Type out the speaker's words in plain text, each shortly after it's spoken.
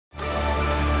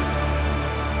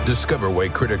Discover why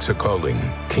critics are calling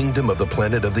Kingdom of the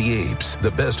Planet of the Apes the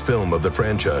best film of the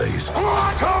franchise.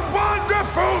 What a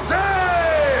wonderful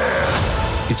day!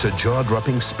 It's a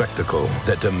jaw-dropping spectacle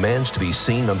that demands to be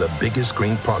seen on the biggest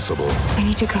screen possible. I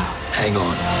need to go. Hang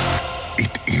on.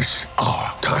 It is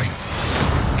our time.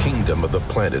 Kingdom of the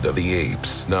Planet of the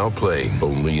Apes. Now playing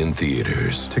only in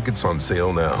theaters. Tickets on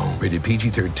sale now. Rated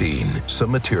PG-13.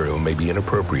 Some material may be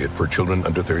inappropriate for children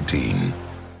under 13.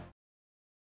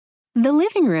 The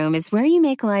living room is where you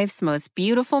make life's most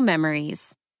beautiful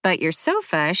memories. But your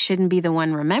sofa shouldn't be the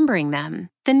one remembering them.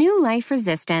 The new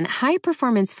life-resistant,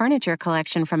 high-performance furniture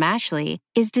collection from Ashley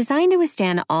is designed to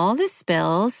withstand all the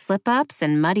spills, slip-ups,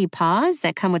 and muddy paws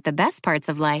that come with the best parts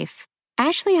of life.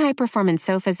 Ashley high-performance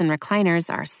sofas and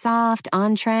recliners are soft,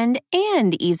 on-trend,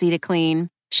 and easy to clean.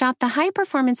 Shop the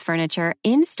high-performance furniture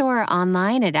in-store or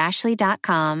online at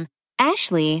ashley.com.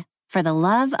 Ashley, for the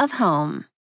love of home.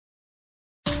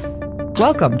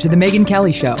 Welcome to The Megyn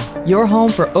Kelly Show, your home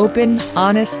for open,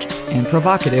 honest, and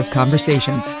provocative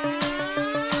conversations.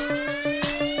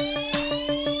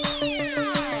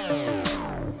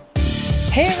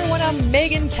 Hey everyone, I'm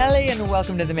Megyn Kelly, and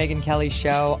welcome to The Megyn Kelly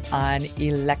Show on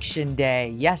Election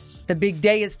Day. Yes, the big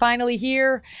day is finally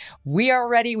here. We are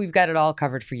ready. We've got it all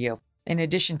covered for you. In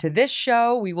addition to this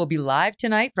show, we will be live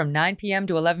tonight from 9 p.m.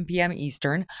 to 11 p.m.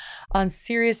 Eastern on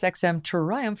SiriusXM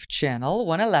Triumph Channel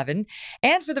 111.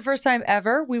 And for the first time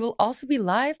ever, we will also be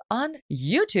live on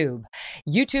YouTube,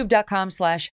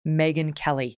 youtube.com/Megyn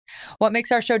Kelly. What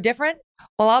makes our show different?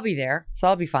 Well, I'll be there, so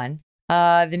that'll be fun.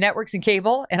 The networks and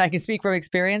cable, and I can speak from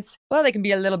experience, well, they can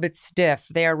be a little bit stiff.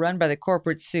 They are run by the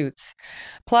corporate suits.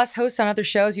 Plus, hosts on other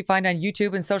shows you find on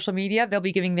YouTube and social media, they'll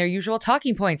be giving their usual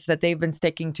talking points that they've been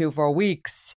sticking to for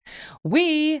weeks.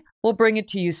 We will bring it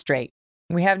to you straight.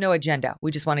 We have no agenda. We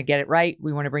just want to get it right.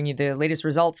 We want to bring you the latest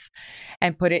results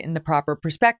and put it in the proper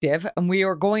perspective. And we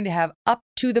are going to have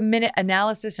up-to-the-minute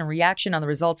analysis and reaction on the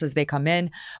results as they come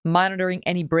in, monitoring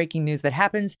any breaking news that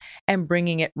happens and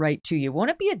bringing it right to you. Won't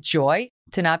it be a joy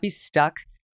to not be stuck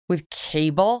with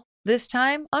cable this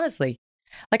time? Honestly,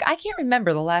 like I can't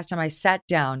remember the last time I sat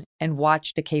down and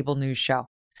watched a cable news show.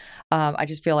 I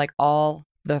just feel like all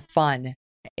the fun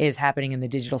is happening in the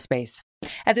digital space.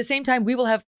 At the same time, we will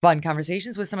have fun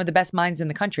conversations with some of the best minds in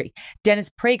the country. Dennis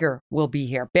Prager will be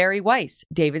here, Barry Weiss,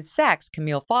 David Sachs,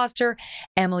 Camille Foster,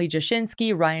 Emily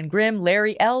Jashinsky, Ryan Grimm,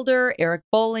 Larry Elder, Eric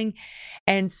Bowling,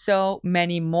 and so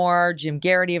many more. Jim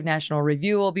Garrity of National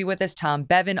Review will be with us, Tom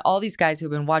Bevan, all these guys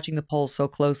who've been watching the polls so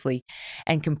closely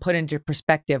and can put into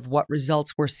perspective what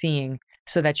results we're seeing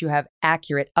so that you have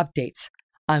accurate updates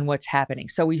on what's happening.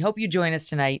 So we hope you join us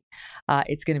tonight.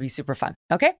 It's going to be super fun.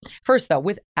 Okay. First, though,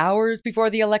 with hours before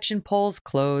the election polls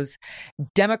close,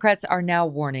 Democrats are now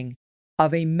warning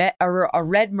of a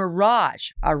red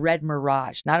mirage,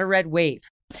 not a red wave.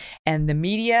 And the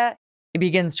media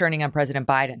begins turning on President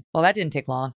Biden. Well, that didn't take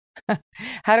long.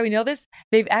 How do we know this?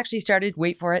 They've actually started,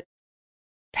 wait for it,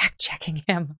 fact-checking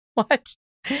him. What?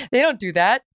 They don't do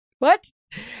that. What?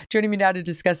 Joining me now to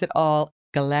discuss it all,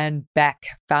 Glenn Beck,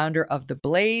 founder of The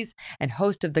Blaze and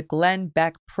host of the Glenn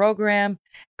Beck program.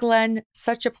 Glenn,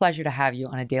 such a pleasure to have you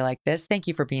on a day like this. Thank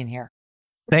you for being here.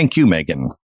 Thank you, Megyn.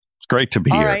 It's great to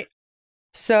be here. All right.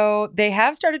 So they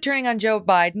have started turning on Joe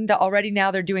Biden. Already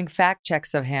now they're doing fact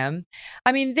checks of him.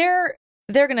 I mean, they're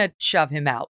going to shove him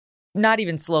out. Not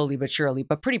even slowly, but surely,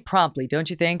 but pretty promptly, don't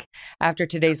you think? After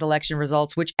today's election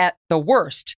results, which at the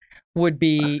worst would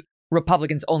be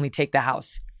Republicans only take the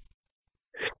House.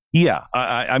 Yeah,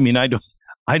 I mean, I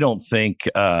don't think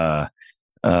Joe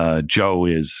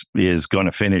is going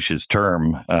to finish his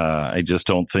term. I just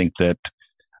don't think that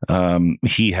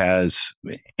he has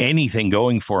anything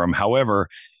going for him. However,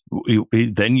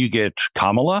 then you get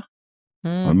Kamala.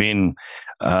 I mean,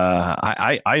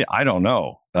 I don't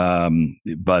know.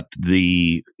 But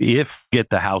if get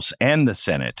the House and the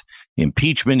Senate,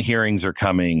 impeachment hearings are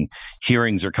coming.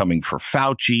 Hearings are coming for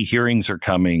Fauci. Hearings are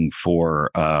coming for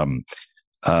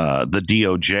the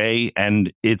DOJ,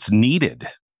 and it's needed.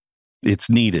 It's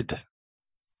needed.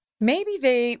 Maybe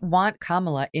they want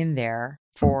Kamala in there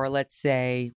for, let's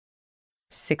say,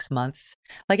 6 months,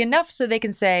 like enough so they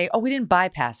can say, oh, we didn't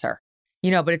bypass her,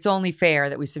 but it's only fair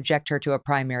that we subject her to a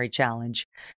primary challenge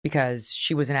because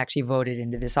she wasn't actually voted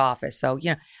into this office. So,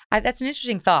 that's an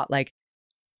interesting thought. Like,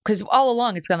 because all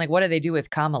along it's been like, what do they do with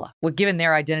Kamala? Well, given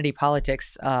their identity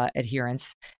politics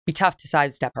adherence, be tough to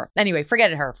sidestep her. Anyway,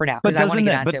 forget her for now because I want to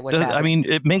get on to what's happening. I mean,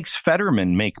 it makes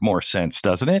Fetterman make more sense,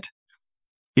 doesn't it?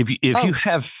 If you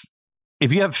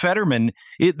have Fetterman,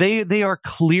 they are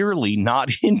clearly not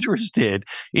interested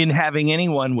in having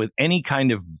anyone with any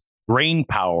kind of brain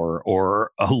power or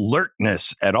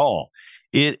alertness at all.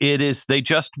 it is, they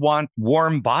just want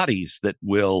warm bodies that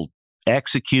will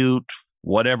execute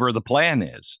whatever the plan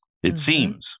is, it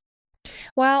seems.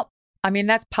 Well, I mean,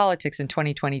 that's politics in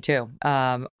 2022.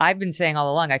 I've been saying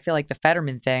all along, I feel like the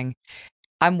Fetterman thing,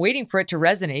 I'm waiting for it to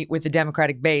resonate with the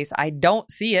Democratic base. I don't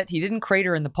see it. He didn't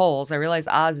crater in the polls. I realize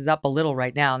Oz is up a little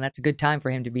right now, and that's a good time for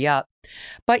him to be up.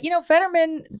 But,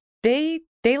 Fetterman, they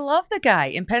love the guy.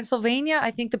 In Pennsylvania,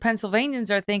 I think the Pennsylvanians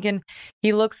are thinking,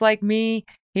 he looks like me.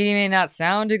 He may not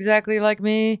sound exactly like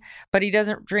me, but he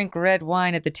doesn't drink red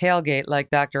wine at the tailgate like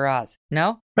Dr. Oz.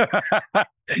 No?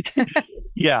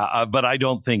 Yeah, but I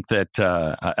don't think that.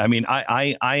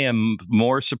 I am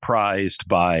more surprised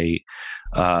by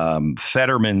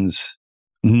Fetterman's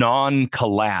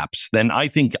non-collapse than I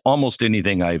think almost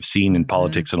anything I've seen in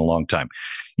politics in a long time.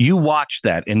 You watch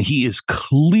that, and he is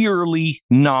clearly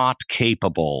not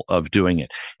capable of doing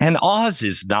it. And Oz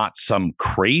is not some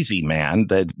crazy man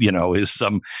that, is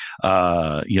some,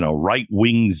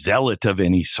 right-wing zealot of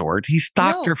any sort. He's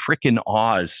Dr. Frickin'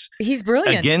 Oz. He's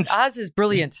brilliant. Oz is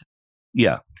brilliant.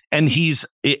 Yeah. And he's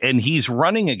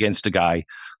running against a guy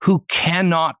who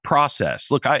cannot process.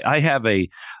 Look, I have a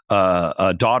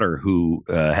daughter who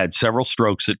had several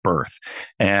strokes at birth,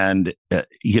 and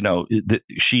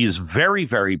she is very,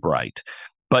 very bright,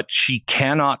 but she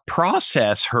cannot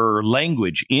process her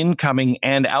language, incoming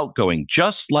and outgoing,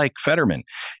 just like Fetterman.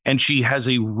 And she has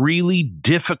a really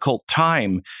difficult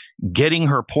time getting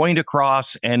her point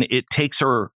across, and it takes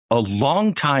her a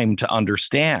long time to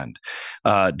understand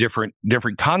different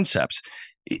concepts.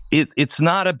 It's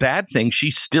not a bad thing.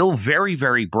 She's still very,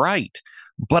 very bright,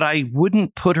 but I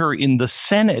wouldn't put her in the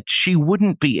Senate. She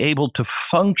wouldn't be able to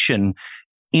function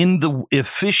in the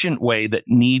efficient way that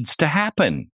needs to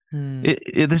happen.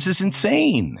 This is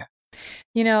insane.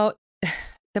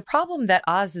 The problem that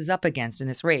Oz is up against in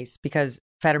this race, because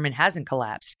Fetterman hasn't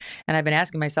collapsed, and I've been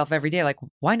asking myself every day, like,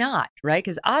 why not? Right?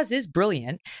 Because Oz is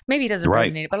brilliant. Maybe he doesn't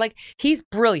resonate, but he's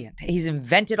brilliant. He's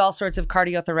invented all sorts of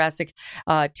cardiothoracic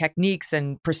techniques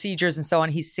and procedures and so on.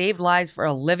 He's saved lives for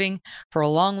a living for a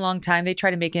long, long time. They try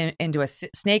to make him into a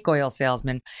snake oil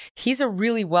salesman. He's a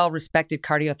really well-respected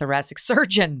cardiothoracic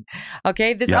surgeon.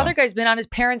 Okay. This other guy's been on his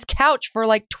parents' couch for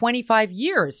like 25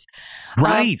 years.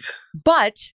 Right.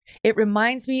 But it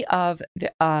reminds me of,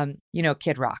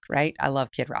 Kid Rock, right? I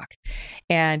love Kid Rock.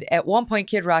 And at one point,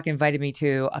 Kid Rock invited me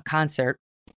to a concert.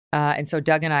 And so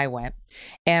Doug and I went.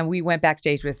 And we went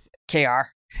backstage with KR.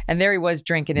 And there he was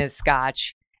drinking his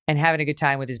scotch and having a good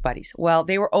time with his buddies. Well,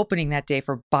 they were opening that day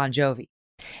for Bon Jovi.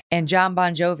 And John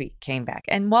Bon Jovi came back.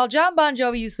 And while John Bon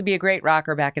Jovi used to be a great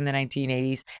rocker back in the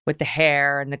 1980s with the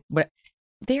hair and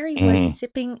there he was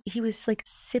sipping. He was like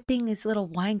sipping his little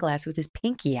wine glass with his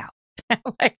pinky out.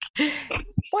 Like,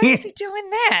 why is he doing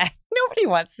that? Nobody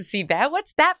wants to see that.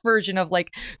 What's that version of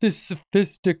like the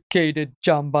sophisticated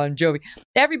John Bon Jovi?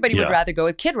 Everybody would rather go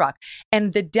with Kid Rock.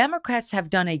 And the Democrats have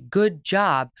done a good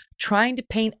job trying to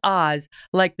paint Oz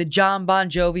like the John Bon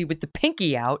Jovi with the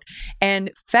pinky out,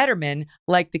 and Fetterman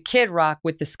like the Kid Rock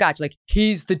with the scotch. Like,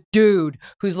 he's the dude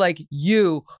who's like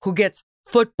you, who gets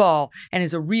football and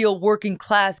is a real working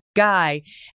class guy.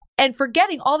 And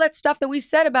forgetting all that stuff that we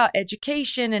said about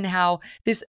education and how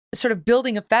this sort of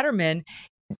building a Fetterman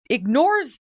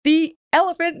ignores the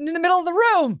elephant in the middle of the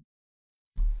room.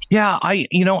 Yeah, I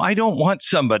don't want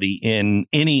somebody in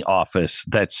any office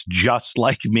that's just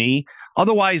like me.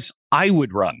 Otherwise, I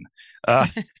would run. I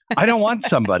don't want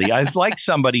somebody. I like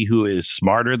somebody who is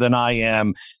smarter than I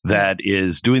am, that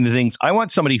is doing the things. I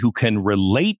want somebody who can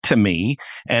relate to me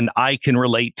and I can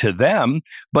relate to them.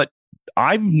 But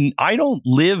I don't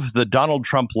live the Donald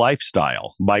Trump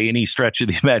lifestyle by any stretch of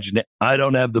the imagination. I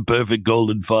don't have the perfect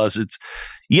golden faucets,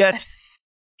 yet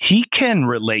he can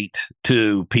relate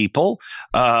to people.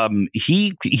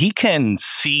 He can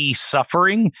see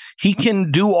suffering. He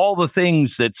can do all the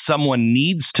things that someone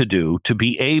needs to do to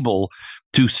be able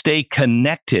to stay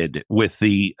connected with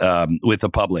the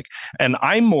public. And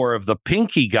I'm more of the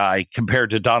pinky guy compared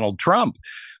to Donald Trump.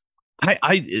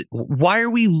 Why are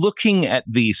we looking at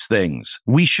these things?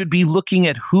 We should be looking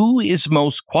at who is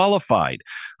most qualified,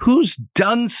 who's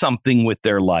done something with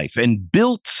their life and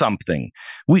built something.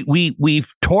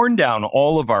 We've torn down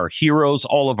all of our heroes,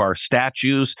 all of our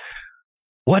statues.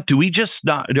 What do we just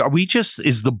not?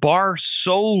 Is the bar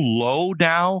so low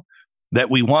now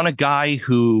that we want a guy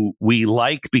who we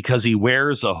like because he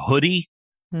wears a hoodie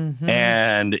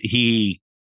and he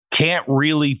can't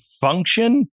really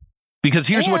function? Because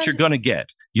here's what you're going to get.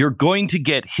 You're going to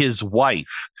get his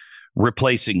wife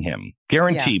replacing him.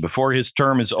 Guarantee before his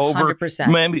term is over.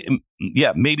 100%.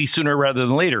 Maybe sooner rather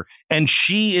than later. And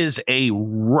she is a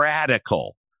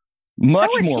radical, much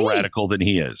more radical than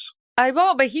he is. I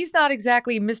will, but he's not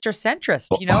exactly Mr. Centrist.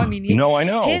 I mean, no, I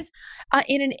know.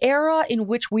 In an era in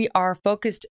which we are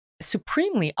focused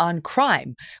supremely on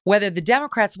crime, whether the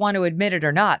Democrats want to admit it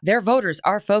or not, their voters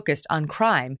are focused on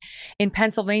crime in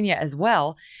Pennsylvania as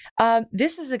well.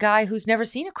 This is a guy who's never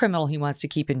seen a criminal he wants to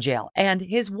keep in jail. And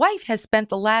his wife has spent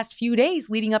the last few days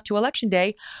leading up to Election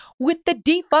Day with the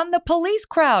defund the police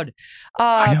crowd.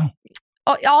 I know.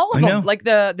 All of them, like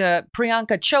the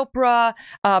Priyanka Chopra,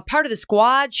 part of the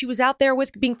squad she was out there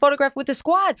with, being photographed with the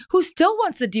squad, who still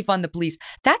wants to defund the police.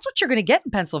 That's what you're going to get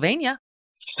in Pennsylvania.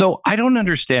 So I don't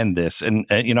understand this. And,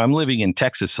 I'm living in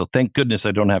Texas, so thank goodness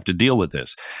I don't have to deal with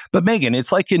this. But Megan,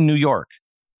 it's like in New York.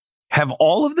 Have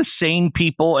all of the sane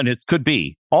people, and it could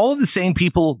be, all of the sane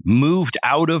people moved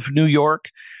out of New York?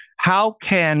 How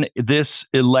can this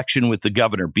election with the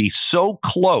governor be so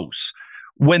close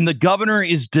when the governor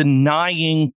is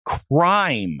denying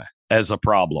crime as a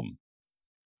problem?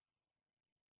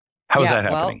 How is that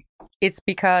happening? Well, it's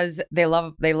because they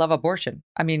love abortion.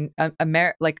 I mean,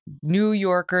 like New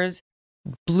Yorkers,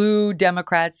 blue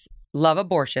Democrats love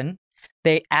abortion.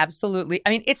 They absolutely, I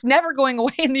mean, it's never going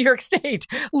away in New York State.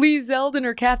 Lee Zeldin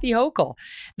or Kathy Hochul.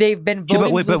 They've been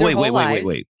voting wait,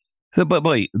 But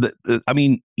wait, I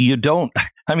mean, you don't,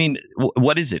 I mean,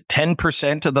 what is it?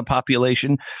 10% of the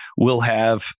population will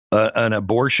have an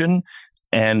abortion,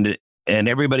 and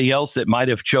everybody else that might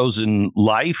have chosen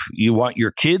life, you want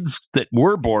your kids that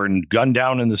were born gunned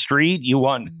down in the street. You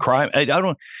want crime.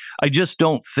 I just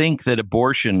don't think that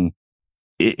abortion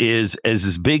is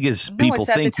as big as people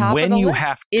think. When you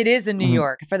have, it is in New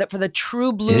York for the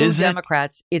true blue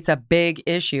Democrats. It's a big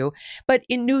issue, but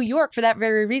in New York, for that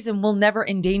very reason, will never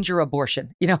endanger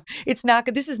abortion. It's not.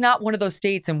 This is not one of those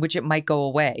states in which it might go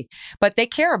away, but they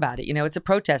care about it. It's a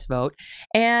protest vote,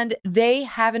 and they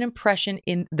have an impression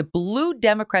in the blue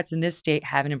Democrats in this state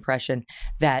have an impression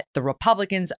that the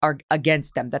Republicans are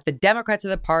against them. That the Democrats are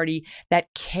the party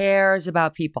that cares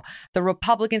about people. The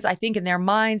Republicans, I think, in their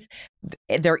minds,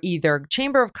 they're either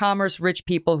Chamber of Commerce rich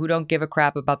people who don't give a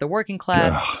crap about the working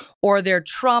class, or they're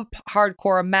Trump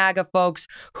hardcore MAGA folks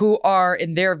who are,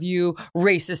 in their view,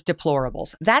 racist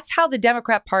deplorables. That's how the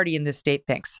Democrat Party in this state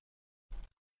thinks.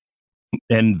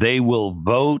 And they will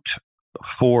vote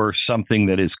for something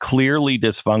that is clearly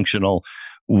dysfunctional,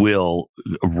 will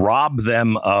rob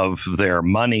them of their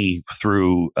money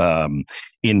through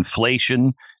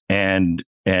inflation,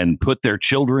 and put their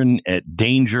children at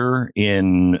danger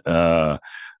in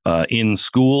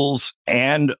schools,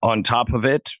 and on top of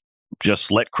it,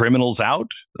 just let criminals out.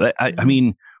 I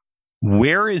mean,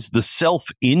 where is the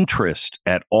self-interest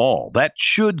at all? That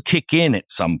should kick in at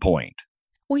some point.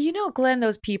 Well, Glenn,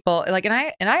 those people and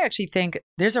I actually think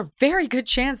there's a very good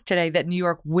chance today that New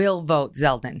York will vote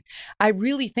Zeldin. I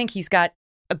really think he's got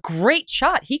a great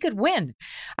shot. He could win.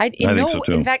 I think so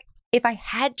too. In fact, if I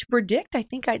had to predict, I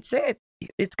think I'd say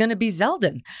it's going to be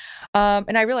Zeldin.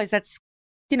 And I realize that's,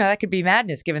 that could be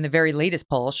madness given the very latest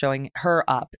poll showing her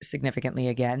up significantly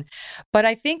again. But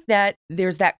I think that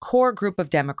there's that core group of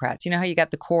Democrats. You know how you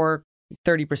got the core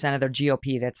 30% of their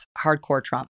GOP that's hardcore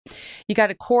Trump. You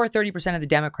got a core 30% of the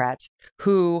Democrats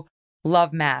who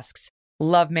love masks,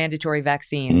 love mandatory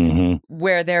vaccines,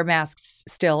 wear their masks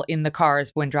still in the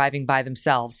cars when driving by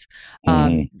themselves,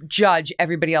 judge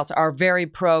everybody else, are very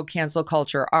pro cancel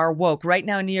culture, are woke. Right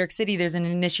now in New York City, there's an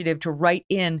initiative to write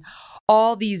in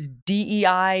all these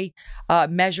DEI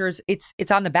measures.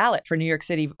 It's on the ballot for New York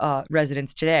City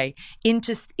residents today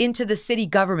into the city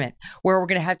government, where we're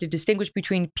going to have to distinguish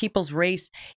between people's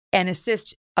race and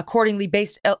assist accordingly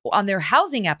based on their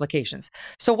housing applications.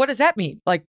 So what does that mean?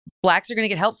 Like, blacks are going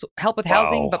to get help with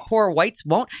housing, but poor whites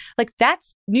won't? Like,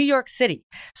 that's New York City.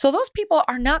 So those people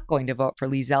are not going to vote for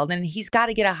Lee Zeldin. And he's got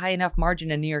to get a high enough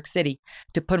margin in New York City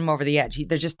to put him over the edge.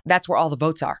 That's where all the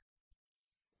votes are.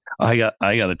 I got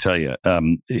to tell you,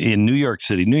 in New York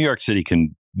City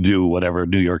can do whatever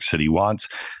New York City wants.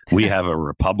 We have a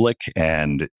republic,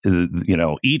 and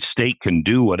each state can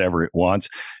do whatever it wants.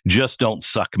 Just don't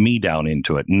suck me down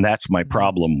into it. And that's my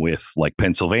problem with, like,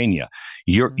 Pennsylvania.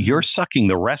 You're sucking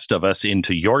the rest of us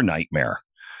into your nightmare.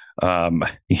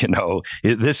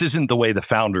 This isn't the way the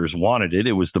founders wanted it.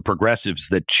 It was the progressives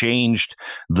that changed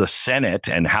the Senate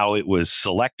and how it was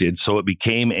selected, so it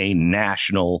became a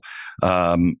national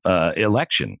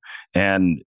election.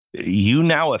 And you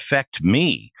now affect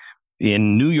me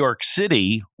in New York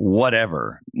City,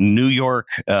 whatever. New York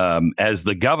as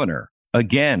the governor,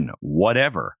 again,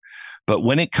 whatever. But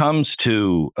when it comes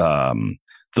to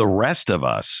the rest of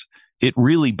us, it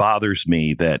really bothers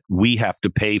me that we have to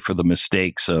pay for the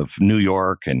mistakes of New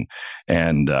York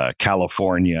and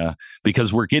California,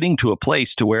 because we're getting to a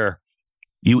place to where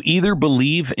you either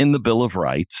believe in the Bill of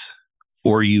Rights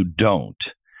or you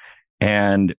don't.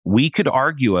 And we could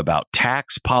argue about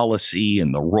tax policy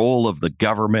and the role of the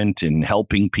government in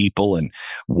helping people and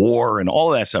war and all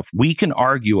that stuff. We can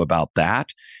argue about that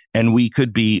and we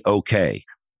could be okay.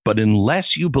 But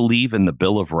unless you believe in the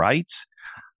Bill of Rights,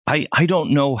 I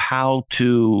don't know how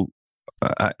to.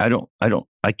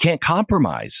 I can't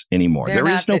compromise anymore. There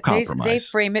is no compromise. They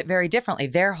frame it very differently.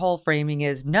 Their whole framing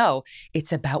is, no,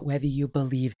 it's about whether you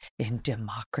believe in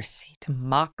democracy.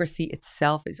 Democracy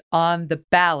itself is on the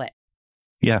ballot.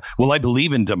 Yeah. Well, I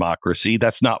believe in democracy.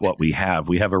 That's not what we have.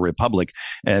 We have a republic,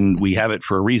 and we have it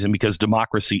for a reason, because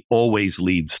democracy always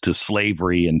leads to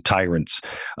slavery and tyrants.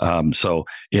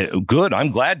 Good. I'm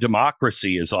glad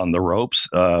democracy is on the ropes.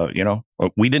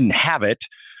 We didn't have it.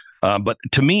 But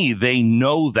to me, they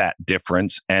know that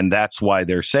difference, and that's why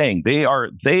they're saying they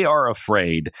are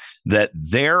afraid that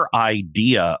their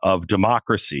idea of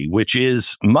democracy, which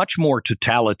is much more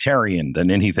totalitarian than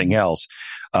anything else,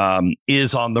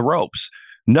 is on the ropes.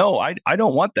 No, I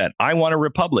don't want that. I want a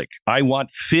republic. I want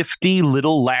 50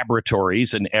 little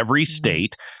laboratories in every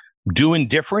state doing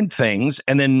different things.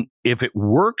 And then if it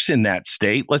works in that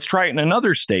state, let's try it in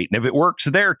another state. And if it works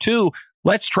there too,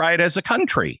 let's try it as a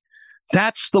country.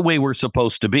 That's the way we're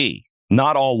supposed to be,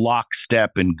 not all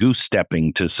lockstep and goose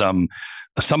stepping to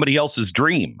somebody else's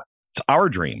dream. It's our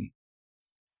dream.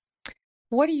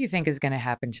 What do you think is going to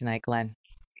happen tonight, Glenn?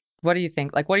 What do you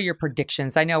think? Like, what are your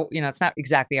predictions? I know, it's not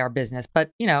exactly our business,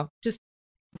 but, just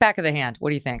back of the hand.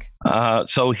 What do you think?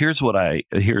 So here's what I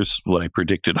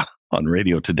predicted on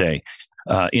radio today.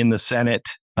 In the Senate,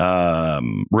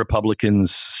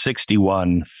 Republicans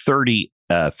 61,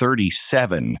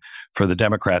 37 for the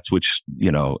Democrats, which,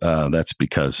 that's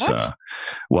because, the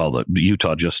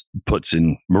Utah just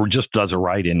does a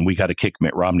write-in. We got to kick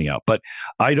Mitt Romney out. But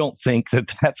I don't think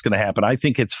that's going to happen. I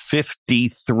think it's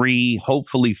 53,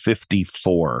 hopefully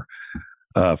 54,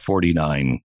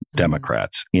 49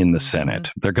 Democrats in the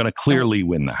Senate. They're going to clearly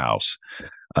win the House.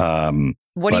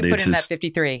 What do you put in that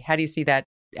 53? How do you see that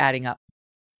adding up?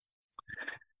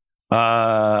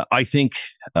 I think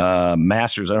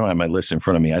Masters, I don't have my list in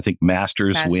front of me. I think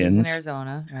Masters wins. In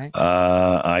Arizona, right?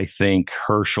 I think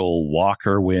Herschel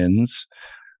Walker wins.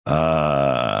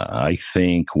 I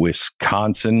think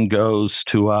Wisconsin goes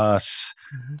to us.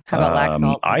 How about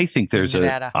Laxalt? I think there's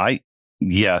Nevada.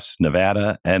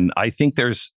 Nevada. And I think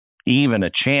there's even a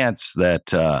chance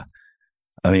that,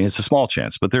 it's a small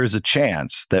chance, but there's a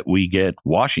chance that we get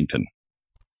Washington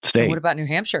State. What about New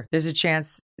Hampshire? There's a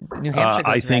chance New Hampshire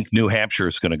goes I think New Hampshire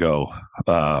is going to go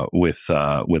with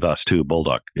us too.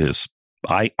 Bulldog is.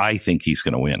 I think he's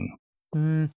going to win.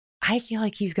 I feel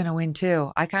like he's going to win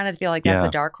too. I kind of feel like that's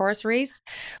a dark horse race.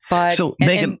 But so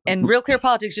and Real Clear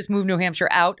Politics just moved New Hampshire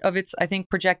out of its, I think,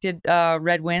 projected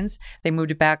red wins. They moved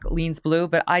it back, leans blue.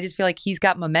 But I just feel like he's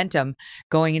got momentum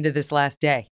going into this last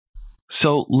day.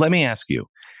 So let me ask you.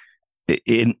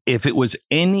 If it was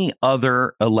any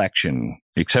other election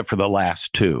except for the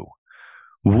last two,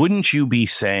 wouldn't you be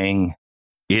saying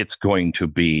it's going to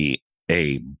be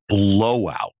a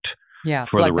blowout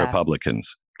for the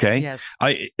Republicans? Okay. Yes.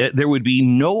 There would be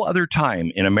no other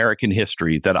time in American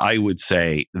history that I would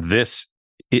say this.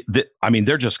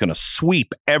 They're just going to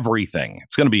sweep everything.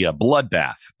 It's going to be a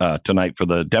bloodbath tonight for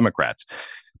the Democrats.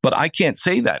 But I can't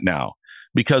say that now,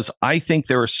 because I think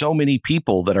there are so many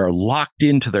people that are locked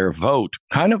into their vote,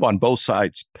 kind of on both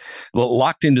sides,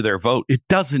 locked into their vote. It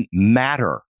doesn't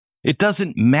matter. It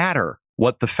doesn't matter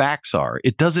what the facts are.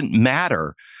 It doesn't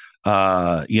matter,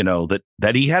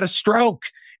 that he had a stroke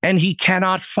and he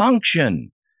cannot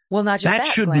function. Well, not just that.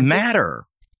 That shouldn't matter.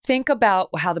 Think about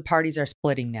how the parties are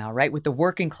splitting now, right? With the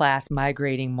working class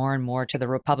migrating more and more to the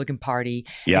Republican Party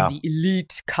and the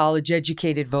elite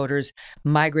college-educated voters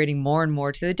migrating more and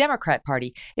more to the Democrat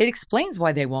Party. It explains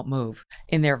why they won't move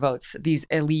in their votes, these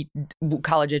elite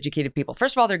college-educated people.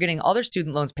 First of all, they're getting all their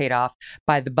student loans paid off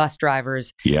by the bus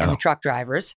drivers and the truck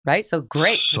drivers, right? So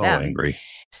great for them. Angry.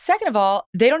 Second of all,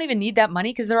 they don't even need that money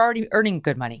because they're already earning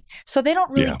good money. So they don't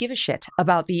really give a shit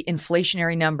about the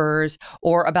inflationary numbers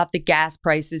or about the gas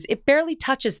prices. It barely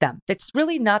touches them. It's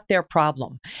really not their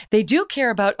problem. They do care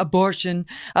about abortion,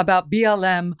 about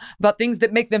BLM, about things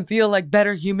that make them feel like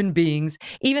better human beings,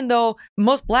 even though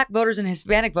most Black voters and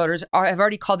Hispanic voters have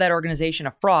already called that organization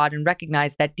a fraud and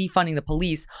recognized that defunding the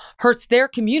police hurts their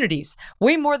communities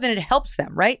way more than it helps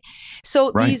them, right?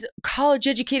 So these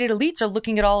college-educated elites are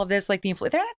looking at all of this like they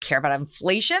don't care about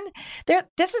inflation.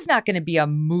 This is not going to be a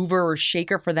mover or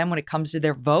shaker for them when it comes to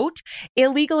their vote.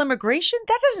 Illegal immigration,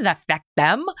 that doesn't affect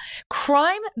them.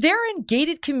 Crime, they're in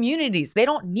gated communities. They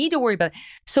don't need to worry about it.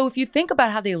 So if you think about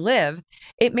how they live,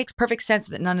 it makes perfect sense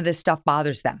that none of this stuff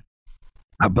bothers them.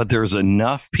 But there's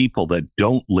enough people that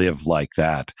don't live like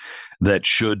that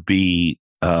should be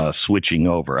switching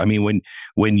over. I mean,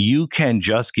 when you can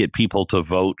just get people to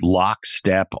vote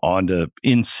lockstep onto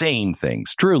insane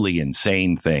things, truly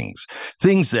insane things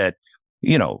that,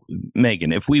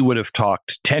 Megan, if we would have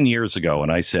talked 10 years ago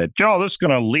and I said, Joe, this is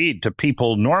going to lead to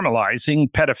people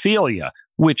normalizing pedophilia,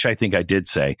 which I think I did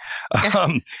say,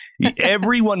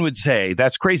 everyone would say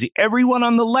that's crazy. Everyone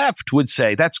on the left would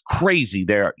say that's crazy.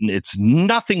 It's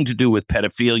nothing to do with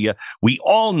pedophilia. We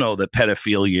all know that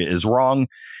pedophilia is wrong.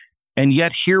 And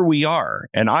yet here we are.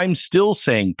 And I'm still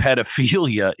saying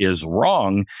pedophilia is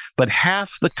wrong, but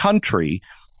half the country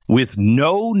with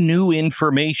no new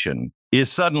information is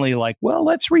suddenly like, well,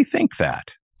 let's rethink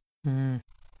that.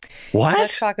 What?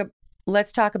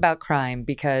 Let's talk about crime,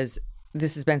 because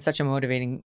this has been such a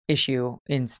motivating issue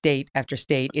in state after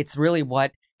state. It's really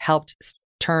what helped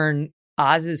turn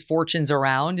Oz's fortunes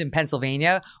around in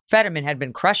Pennsylvania. Fetterman had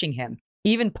been crushing him,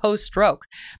 even post-stroke.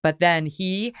 But then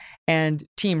he and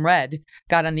Team Red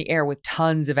got on the air with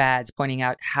tons of ads pointing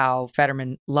out how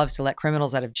Fetterman loves to let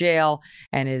criminals out of jail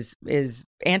and is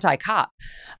anti-cop.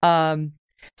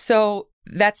 So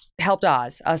that's helped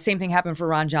Oz. Same thing happened for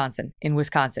Ron Johnson in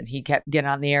Wisconsin. He kept getting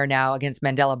on the air now against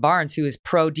Mandela Barnes, who is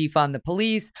pro defund the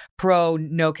police, pro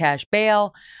no cash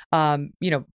bail, a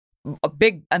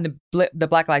big on the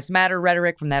Black Lives Matter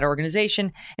rhetoric from that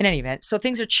organization. In any event, so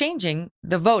things are changing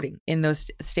the voting in those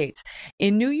states.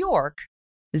 In New York,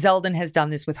 Zeldin has done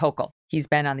this with Hochul. He's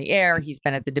been on the air. He's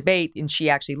been at the debate, and she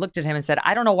actually looked at him and said,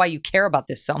 "I don't know why you care about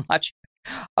this so much."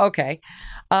 Okay,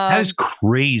 that is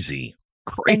crazy.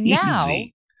 And now,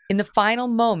 in the final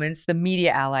moments, the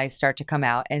media allies start to come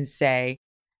out and say,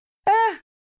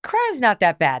 crime's not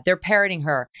that bad. They're parroting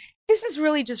her. This is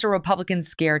really just a Republican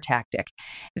scare tactic.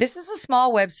 This is a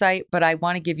small website, but I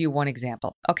want to give you one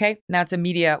example. Okay. Now, it's a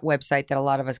media website that a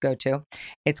lot of us go to.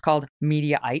 It's called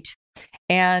Mediaite.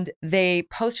 And they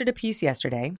posted a piece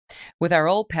yesterday with our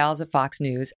old pals at Fox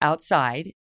News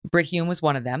outside. Brit Hume was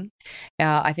one of them.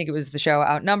 I think it was the show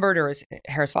Outnumbered, or is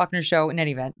Harris Faulkner's show. In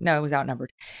any event, no, it was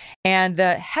Outnumbered. And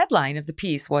the headline of the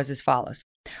piece was as follows: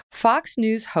 Fox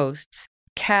News hosts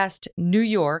cast New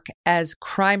York as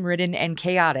crime-ridden and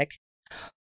chaotic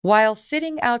while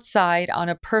sitting outside on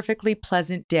a perfectly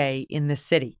pleasant day in the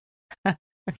city.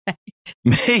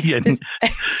 Megan,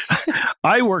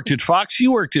 I worked at Fox.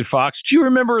 You worked at Fox. Do you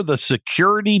remember the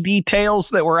security details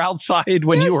that were outside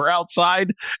when you were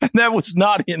outside? And that was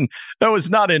not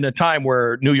in a time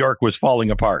where New York was falling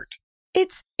apart.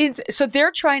 It's so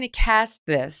they're trying to cast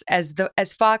this as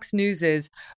Fox News's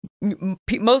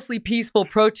mostly peaceful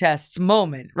protests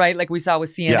moment, right? Like we saw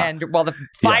with CNN while the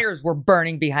fires were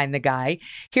burning behind the guy.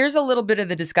 Here's a little bit of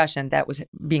the discussion that was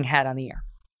being had on the air.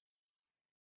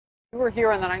 You were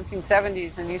here in the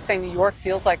 1970s, and you say New York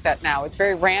feels like that now. It's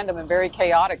very random and very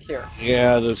chaotic here.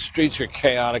 Yeah, the streets are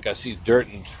chaotic. I see dirt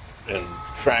and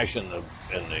trash on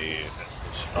the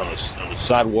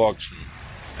sidewalks,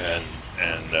 and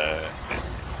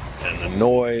the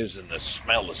noise and the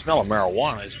smell. The smell of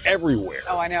marijuana is everywhere.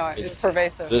 Oh, I know. It's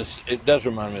pervasive. It does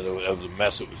remind me of the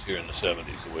mess that was here in the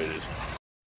 70s, the way it is now.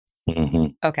 Mm-hmm.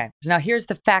 Okay, so now here's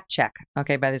the fact check.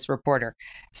 Okay, by this reporter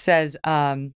says,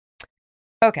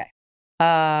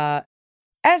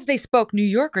 as they spoke, New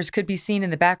Yorkers could be seen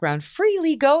in the background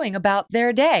freely going about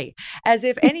their day, as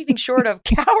if anything short of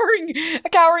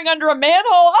cowering under a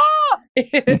manhole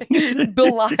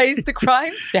belies the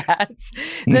crime stats.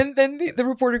 Then the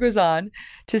reporter goes on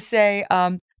to say,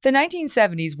 the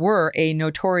 1970s were a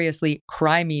notoriously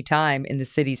crimey time in the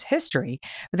city's history.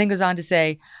 But then goes on to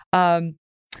say,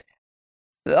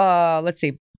 let's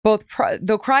see.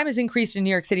 Though crime has increased in New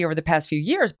York City over the past few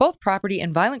years, both property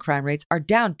and violent crime rates are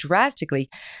down drastically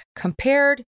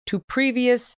compared to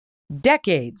previous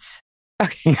decades.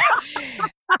 Okay.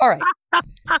 All right.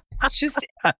 Just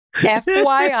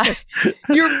FYI,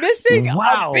 you're missing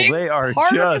a big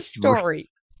part of the story.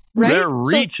 Right? They're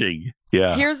reaching.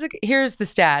 Here's the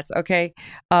stats. Okay.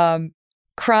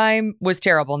 Crime was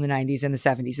terrible in the 90s and the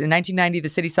 70s. In 1990, the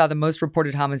city saw the most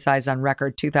reported homicides on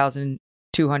record,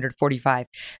 2,245.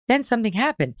 Then something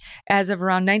happened. As of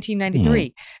around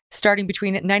 1993, starting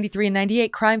between 93 and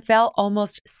 98, crime fell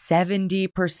almost 70%,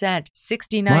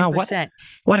 69%. Wow,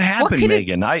 what happened,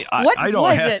 Megan? I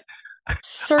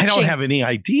don't have any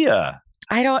idea.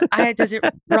 Does it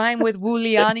rhyme with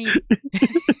Wuliani?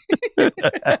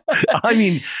 I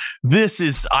mean, this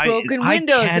is broken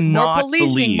windows, more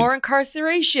policing, more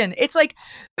incarceration. It's like,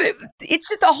 it's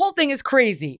just, the whole thing is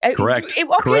crazy. Correct.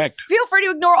 Correct. Feel free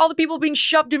to ignore all the people being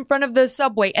shoved in front of the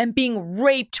subway and being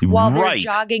raped while they're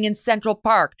jogging in Central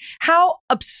Park. How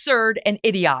absurd and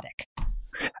idiotic.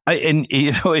 And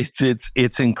you know,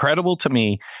 it's incredible to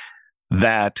me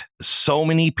that so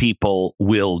many people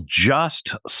will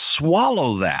just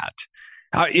swallow that.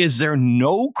 Is there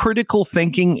no critical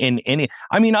thinking in any?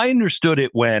 I mean, I understood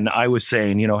it when I was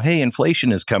saying, you know, hey,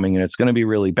 inflation is coming and it's going to be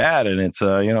really bad, and it's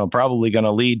probably going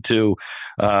to lead to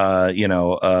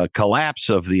a collapse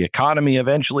of the economy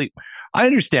eventually. I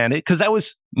understand it because that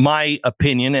was my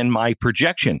opinion and my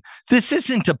projection. This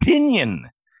isn't opinion.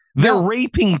 They're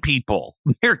raping people.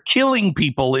 They're killing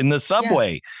people in the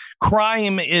subway. Yeah.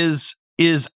 Crime is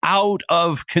out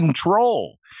of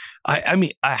control. I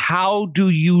mean, how do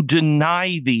you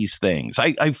deny these things?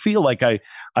 I feel like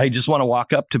I just want to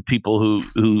walk up to people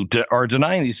who are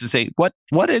denying these and say,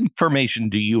 what information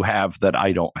do you have that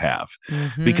I don't have?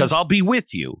 Mm-hmm. Because I'll be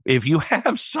with you if you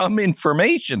have some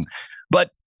information.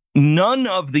 But none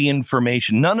of the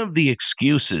information, none of the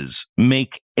excuses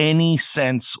make any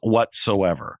sense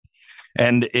whatsoever.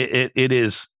 And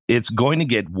it's going to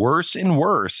get worse and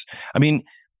worse. I mean,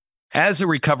 as a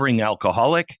recovering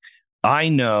alcoholic, I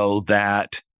know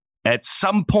that at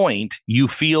some point you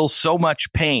feel so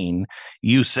much pain,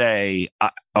 you say,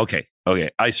 okay,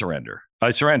 I surrender.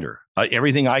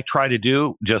 Everything I try to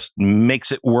do just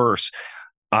makes it worse.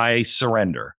 I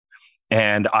surrender.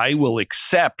 And I will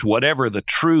accept whatever the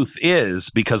truth is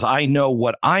because I know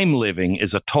what I'm living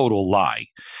is a total lie.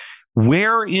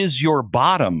 Where is your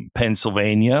bottom,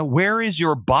 Pennsylvania? Where is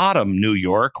your bottom, New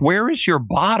York? Where is your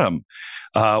bottom,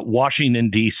 Washington,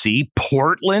 D.C.,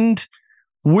 Portland?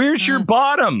 Where's your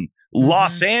bottom,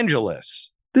 Los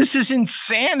Angeles? This is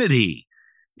insanity.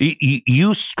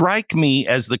 You strike me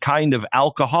as the kind of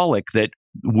alcoholic that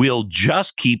will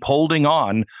just keep holding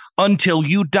on until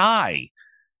you die.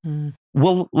 Mm.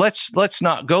 Well, let's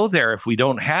not go there if we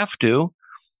don't have to.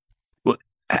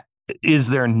 Is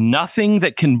there nothing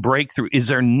that can break through? Is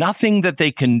there nothing that they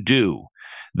can do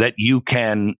that you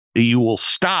will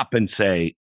stop and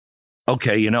say,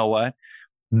 okay, you know what?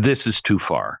 This is too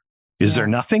far. Is there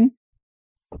nothing?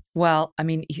 Well, I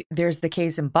mean, there's the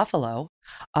case in Buffalo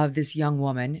of this young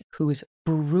woman who was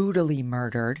brutally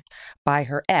murdered by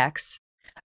her ex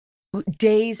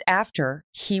days after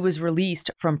he was released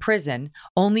from prison,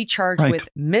 only charged with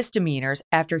misdemeanors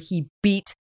after he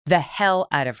beat the hell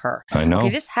out of her. I know. Okay,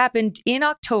 this happened in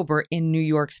October in New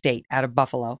York State, out of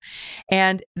Buffalo.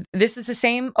 And this is the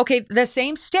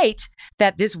same state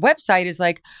that this website is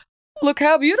like, look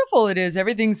how beautiful it is.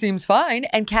 Everything seems fine.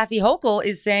 And Kathy Hochul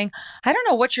is saying, I don't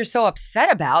know what you're so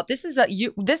upset about. This is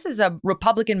a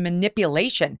Republican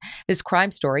manipulation, this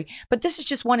crime story. But this is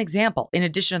just one example, in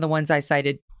addition to the ones I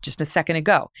cited just a second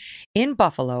ago. In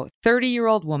Buffalo,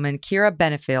 30-year-old woman, Kira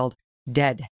Benefield,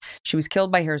 dead. She was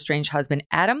killed by her estranged husband,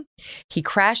 Adam. He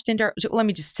crashed into her. Let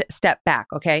me just step back,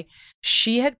 okay?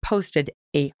 She had posted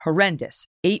a horrendous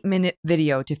 8-minute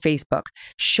video to Facebook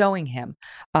showing him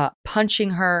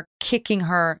punching her, kicking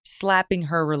her, slapping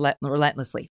her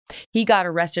relentlessly. He got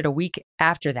arrested a week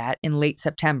after that in late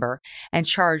September and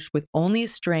charged with only a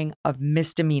string of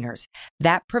misdemeanors.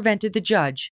 That prevented the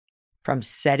judge from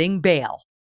setting bail.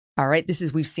 All right.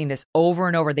 We've seen this over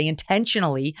and over. They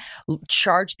intentionally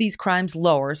charge these crimes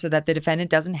lower so that the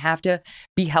defendant doesn't have to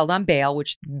be held on bail,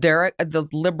 which the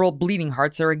liberal bleeding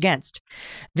hearts are against.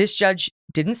 This judge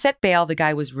didn't set bail. The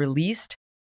guy was released.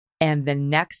 And the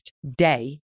next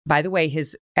day, by the way,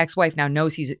 his ex-wife now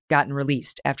knows he's gotten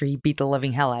released after he beat the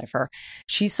living hell out of her.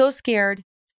 She's so scared.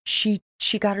 She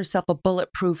got herself a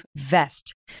bulletproof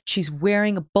vest. She's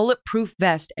wearing a bulletproof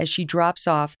vest as she drops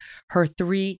off her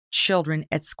 3 children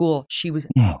at school. She was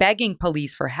begging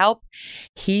police for help.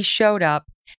 He showed up,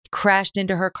 crashed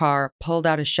into her car, pulled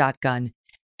out a shotgun,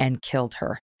 and killed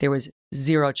her. There was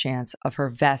zero chance of her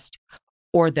vest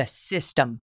or the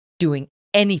system doing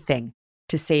anything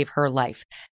to save her life.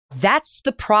 That's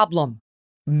the problem,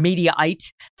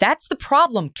 Mediaite. That's the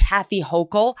problem, Kathy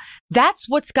Hochul. That's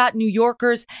what's got New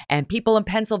Yorkers and people in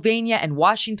Pennsylvania and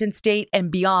Washington State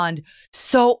and beyond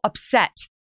so upset.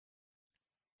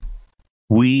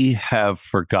 We have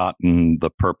forgotten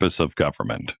the purpose of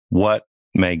government. What,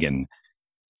 Megan?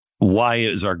 Why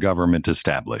is our government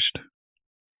established?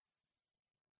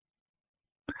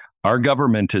 Our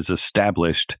government is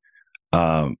established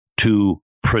to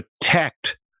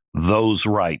protect those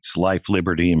rights, life,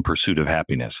 liberty, and pursuit of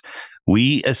happiness.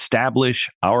 We establish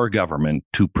our government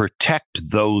to protect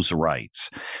those rights.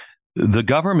 The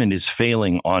government is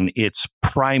failing on its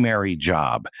primary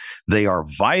job. They are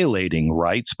violating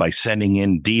rights by sending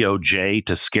in DOJ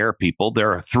to scare people.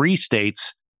 There are 3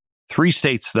 states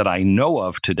that I know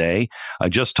of today. I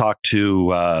just talked to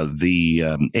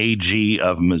the AG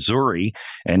of Missouri,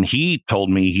 and he told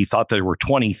me he thought there were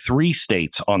 23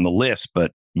 states on the list,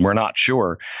 but we're not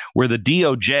sure, where the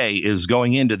DOJ is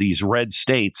going into these red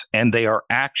states and they are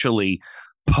actually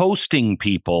posting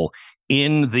people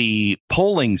in the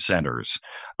polling centers.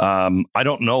 I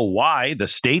don't know why. The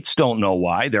states don't know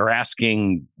why. They're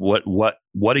asking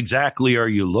what exactly are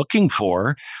you looking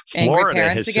for? Florida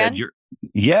has said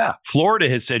Florida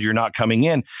has said you're not coming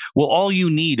in. Well, all you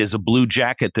need is a blue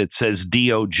jacket that says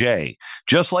DOJ.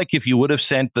 Just like if you would have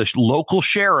sent the local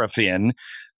sheriff in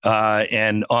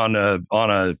and on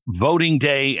a voting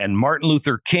day and Martin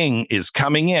Luther King is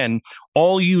coming in,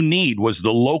 all you need was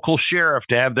the local sheriff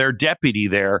to have their deputy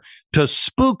there to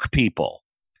spook people.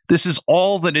 This is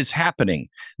all that is happening.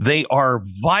 They are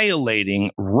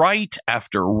violating right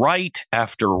after right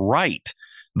after right.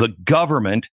 The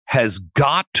government has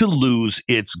got to lose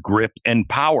its grip and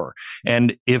power.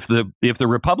 And if the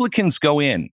Republicans go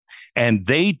in and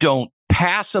they don't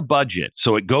pass a budget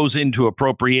so it goes into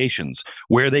appropriations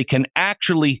where they can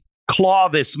actually claw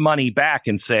this money back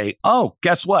and say, oh,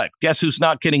 guess what? Guess who's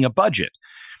not getting a budget?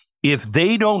 If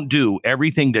they don't do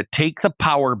everything to take the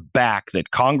power back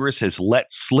that Congress has let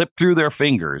slip through their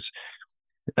fingers,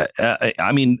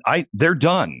 they're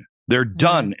done. They're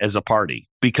done as a party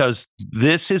because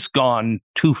this has gone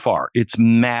too far. It's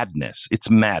madness. It's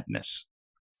madness.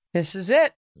 This is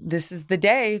it. This is the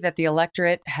day that the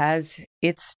electorate has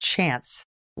its chance.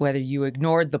 Whether you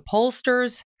ignored the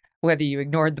pollsters, whether you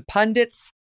ignored the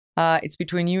pundits, it's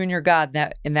between you and your God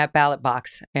in that ballot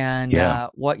box. And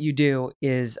what you do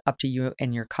is up to you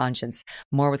and your conscience.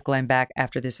 More with Glenn Beck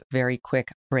after this very quick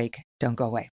break. Don't go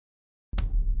away.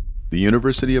 The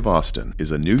University of Austin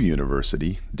is a new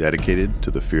university dedicated to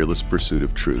the fearless pursuit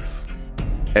of truth.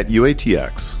 At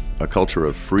UATX, a culture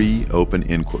of free, open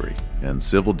inquiry and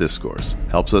civil discourse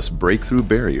helps us break through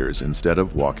barriers instead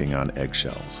of walking on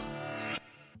eggshells.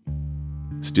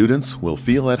 Students will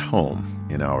feel at home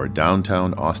in our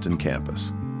downtown Austin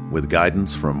campus. With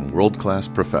guidance from world-class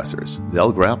professors,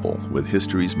 they'll grapple with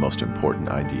history's most important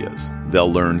ideas.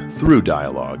 They'll learn through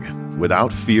dialogue,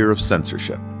 without fear of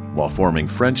censorship, while forming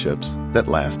friendships that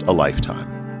last a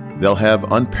lifetime. They'll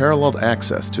have unparalleled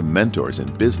access to mentors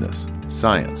in business,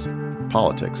 science,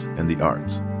 politics, and the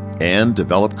arts, and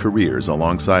develop careers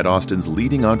alongside Austin's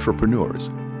leading entrepreneurs,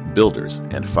 builders,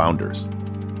 and founders.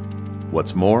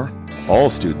 What's more, all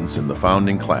students in the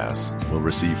founding class will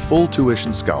receive full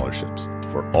tuition scholarships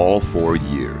for all 4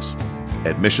 years.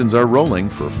 Admissions are rolling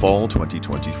for fall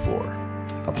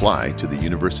 2024. Apply to the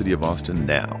University of Austin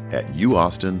now at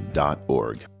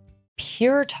uaustin.org.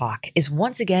 Pure Talk is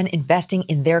once again investing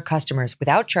in their customers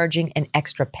without charging an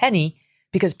extra penny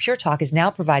because Pure Talk is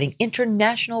now providing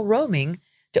international roaming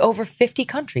to over 50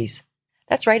 countries.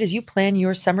 That's right, as you plan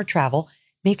your summer travel,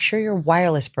 make sure your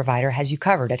wireless provider has you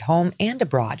covered at home and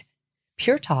abroad.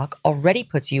 Pure Talk already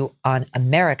puts you on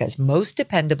America's most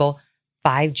dependable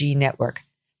 5G network,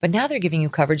 but now they're giving you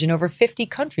coverage in over 50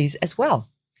 countries as well.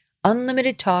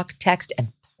 Unlimited talk, text,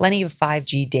 and plenty of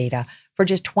 5G data for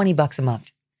just $20 a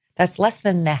month. That's less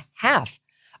than the half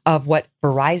of what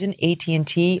Verizon,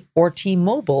 AT&T, or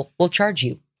T-Mobile will charge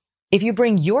you. If you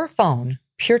bring your phone,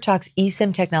 Pure Talk's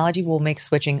eSIM technology will make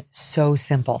switching so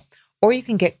simple. Or you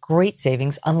can get great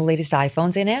savings on the latest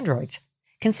iPhones and Androids.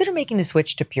 Consider making the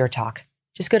switch to Pure Talk.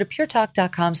 Just go to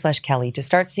puretalk.com/Kelly to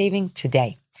start saving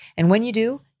today. And when you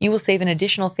do, you will save an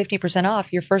additional 50%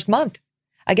 off your first month.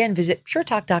 Again, visit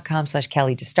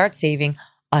puretalk.com/Kelly to start saving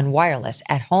on wireless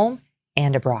at home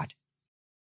and abroad.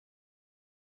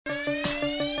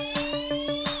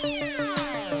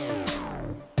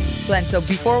 Glenn, so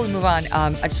before we move on,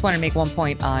 I just want to make one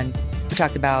point on, we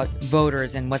talked about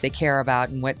voters and what they care about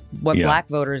and what black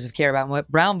voters care about and what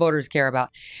brown voters care about.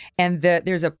 And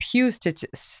there's a Pew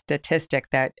statistic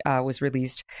that was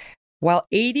released. While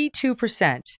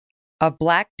 82% of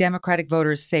black Democratic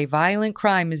voters say violent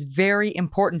crime is very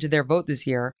important to their vote this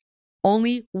year,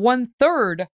 only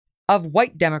 1/3 of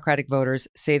white Democratic voters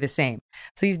say the same.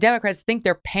 So these Democrats think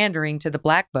they're pandering to the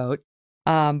black vote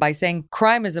by saying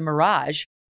crime is a mirage.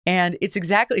 And it's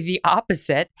exactly the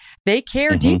opposite. They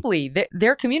care deeply.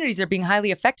 Their communities are being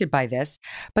highly affected by this.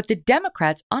 But the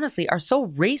Democrats, honestly, are so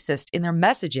racist in their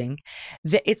messaging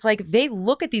that it's like they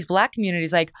look at these black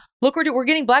communities like, look, we're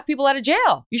getting black people out of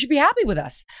jail. You should be happy with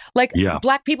us. Like,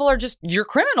 black people are just, you're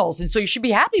criminals. And so you should be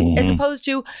happy, as opposed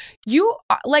to you,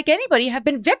 like anybody, have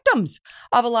been victims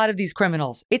of a lot of these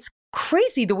criminals. It's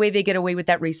crazy the way they get away with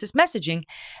that racist messaging.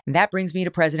 And that brings me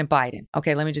to President Biden.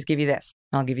 Okay, let me just give you this.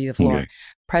 I'll give you the floor. Okay.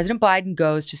 President Biden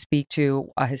goes to speak to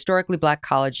a historically black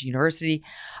college university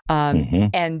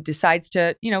and decides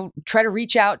to, try to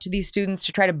reach out to these students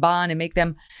to try to bond and make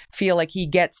them feel like he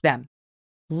gets them.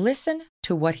 Listen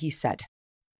to what he said.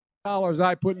 Dollars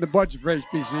I put in the budget for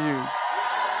HBCUs.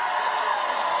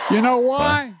 You know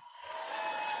why?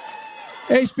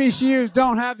 HBCUs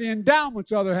don't have the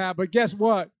endowments others have, but guess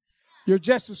what? You're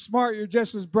just as smart, you're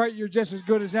just as bright, you're just as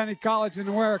good as any college in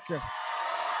America.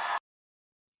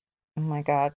 Oh my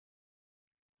God.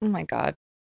 Oh my God.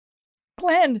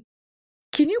 Glenn,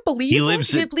 can you believe he this? lives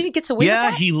Can you believe he gets away with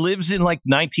that? Yeah, he lives in like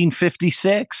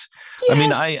 1956. Yes. I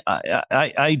mean,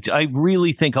 I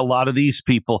really think a lot of these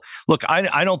people, look,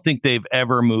 I don't think they've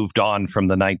ever moved on from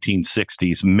the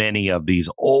 1960s. Many of these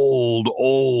old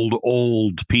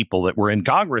people that were in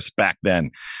Congress back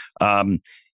then.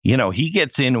 He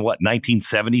gets in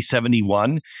 1970,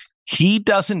 71. He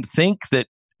doesn't think that.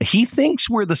 He thinks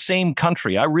we're the same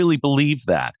country. I really believe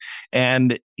that.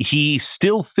 And he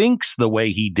still thinks the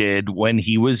way he did when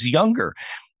he was younger.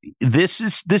 This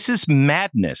is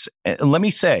madness. Let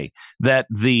me say that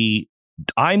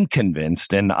I'm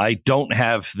convinced, and I don't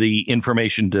have the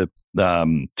information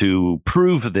to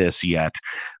prove this yet,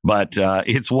 but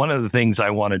it's one of the things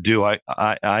I want to do.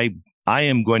 I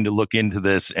am going to look into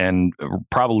this and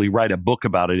probably write a book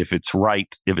about it if it's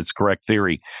correct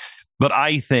theory. But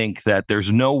I think that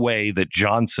there's no way that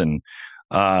Johnson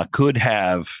could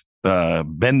have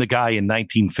been the guy in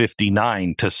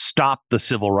 1959 to stop the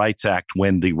Civil Rights Act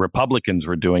when the Republicans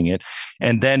were doing it,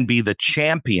 and then be the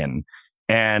champion.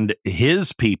 And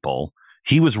his people,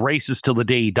 he was racist till the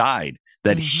day he died,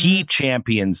 that he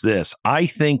champions this. I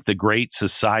think the Great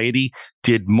Society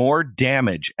did more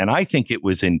damage, and I think it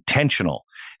was intentional.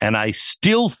 And I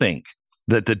still think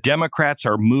that the Democrats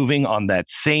are moving on that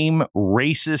same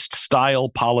racist style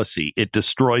policy. It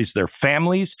destroys their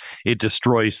families. It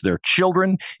destroys their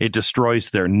children. It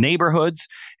destroys their neighborhoods.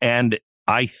 And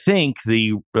I think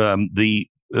the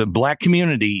Black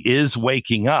community is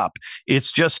waking up.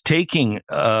 It's just taking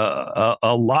a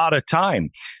lot of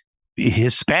time.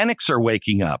 Hispanics are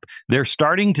waking up. They're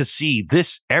starting to see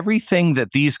everything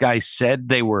that these guys said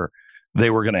they were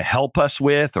going to help us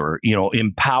with, or,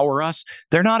 empower us.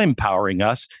 They're not empowering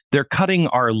us. They're cutting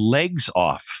our legs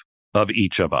off of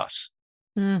each of us.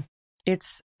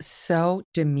 It's so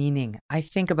demeaning. I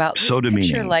think about picture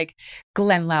demeaning. Like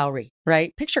Glenn Lowry,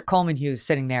 right? Picture Coleman Hughes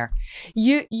sitting there.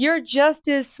 You're just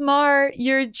as smart.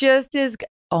 You're just as.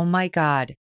 Oh my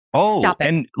God. Oh, stop it.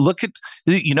 And look at,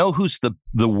 who's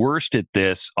the worst at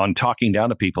this on talking down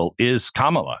to people is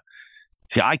Kamala.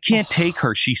 I can't take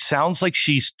her. She sounds like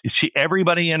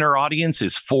everybody in her audience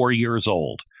is 4 years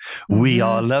old. We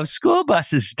all love school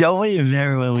buses. Don't we?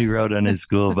 Remember when we rode on a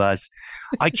school bus?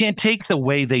 I can't take the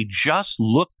way they just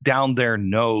look down their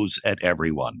nose at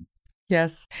everyone.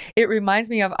 Yes. It reminds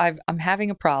me of, I'm having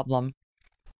a problem,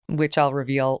 which I'll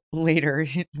reveal later.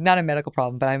 It's not a medical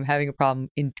problem, but I'm having a problem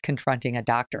in confronting a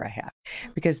doctor I have,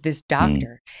 because this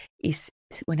doctor is,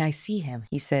 when I see him,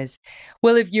 he says,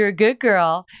 well, if you're a good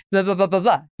girl, blah, blah, blah, blah,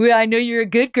 blah. Well, I know you're a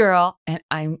good girl. And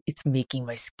it's making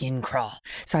my skin crawl.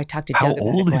 So I talked to Doug about it. How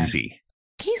old is he?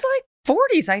 He's like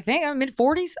 40s, I think. I'm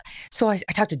mid-40s. So I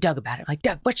talked to Doug about it. Like,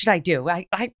 Doug, what should I do?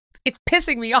 It's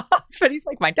pissing me off. And he's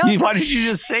like, my doctor. Why did you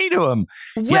just say to him?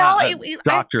 Well,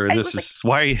 doctor, this is like,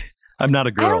 why I'm not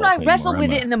a girl. I don't know. I anymore, wrestled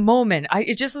with it in the moment.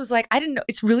 It just was like, I didn't know.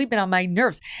 It's really been on my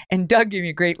nerves. And Doug gave me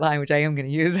a great line, which I am going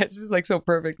to use. It's just like so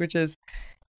perfect, which is,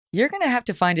 you're going to have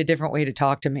to find a different way to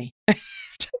talk to me.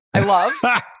 I love.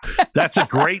 That's a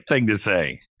great thing to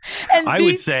say. And I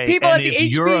would say, and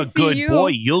if you're a good boy,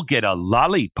 you'll get a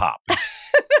lollipop.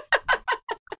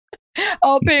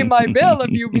 I'll pay my bill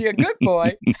if you be a good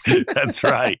boy. That's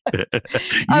right.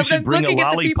 You should bring a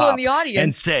lollipop at the people in the audience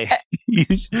and say,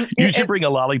 you should bring a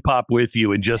lollipop with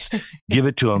you and just give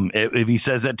it to him. If he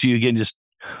says that to you again, just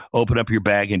open up your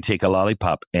bag and take a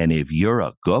lollipop. And if you're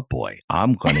a good boy,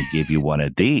 I'm going to give you one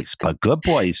of these. But good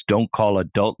boys don't call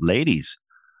adult ladies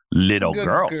little Good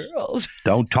girls.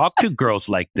 Don't talk to girls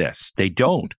like this. They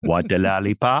don't want the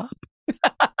lollipop.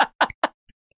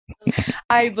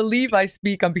 I believe I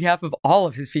speak on behalf of all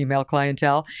of his female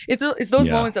clientele. It's those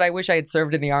moments that I wish I had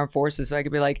served in the armed forces, so I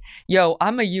could be like, yo,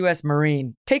 I'm a U.S.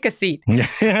 Marine. Take a seat.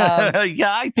 Yeah,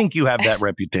 I think you have that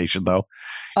reputation, though.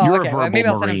 You're a verbal maybe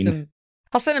I'll Marine.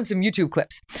 I'll send him some YouTube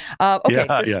clips.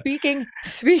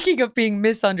 Speaking of being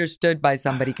misunderstood by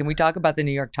somebody, can we talk about the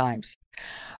New York Times?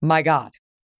 My God.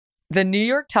 The New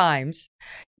York Times,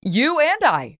 you and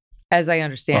I, as I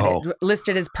understand it,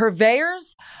 listed as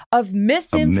purveyors of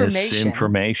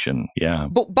misinformation. Yeah.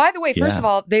 But by the way, first of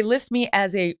all, they list me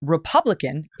as a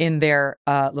Republican in their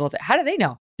little thing. How do they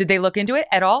know? Did they look into it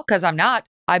at all? Because I'm not.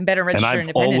 I've been a registered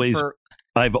independent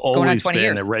I've always been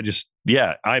years.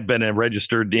 I've been a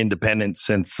registered independent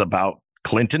since about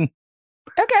Clinton.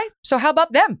 Okay. So how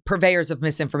about them? Purveyors of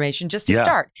misinformation, just to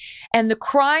start. And the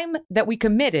crime that we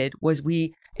committed was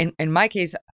in my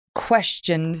case,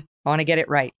 questioned I want to get it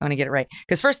right.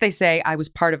 Because first they say I was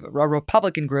part of a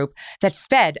Republican group that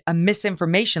fed a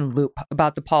misinformation loop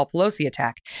about the Paul Pelosi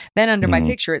attack. Then under my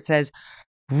picture, it says,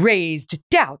 raised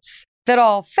doubts that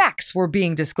all facts were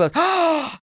being disclosed.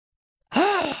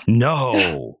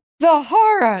 No. The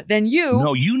horror. Then you.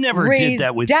 No, you never did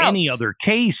that with any other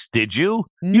case, did you?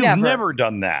 You've never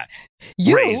done that.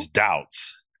 You raised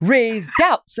doubts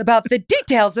about the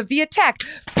details of the attack.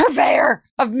 Purveyor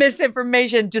of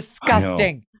misinformation.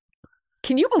 Disgusting.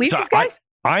 Can you believe these guys?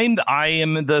 I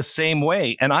am the same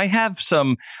way. And I have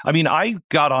I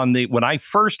got on when I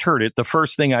first heard it, the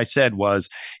first thing I said was,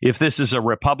 if this is a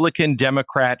Republican,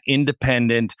 Democrat,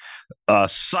 independent,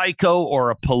 psycho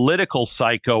or a political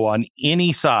psycho on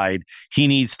any side, he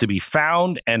needs to be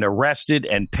found and arrested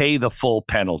and pay the full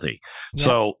penalty. Yeah.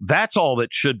 So that's all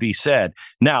that should be said.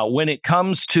 Now, when it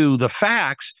comes to the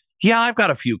facts, yeah, I've got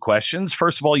a few questions.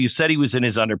 First of all, you said he was in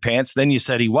his underpants. Then you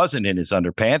said he wasn't in his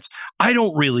underpants. I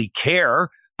don't really care.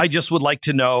 I just would like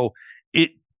to know it.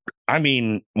 I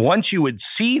mean, once you would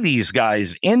see these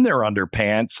guys in their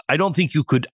underpants, I don't think you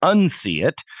could unsee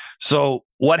it. So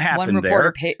what happened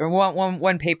there?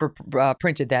 One paper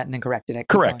printed that and then corrected it.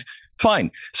 Correct. Fine.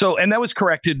 So, and that was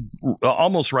corrected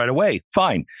almost right away.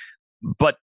 Fine.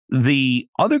 But the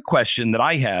other question that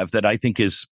I have that I think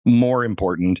is more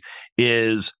important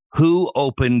is, who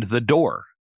opened the door?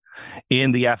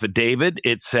 In the affidavit,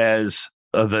 it says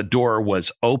the door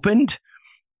was opened,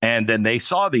 and then they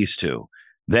saw these two.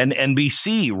 Then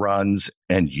NBC runs,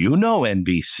 and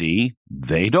NBC,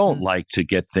 they don't like to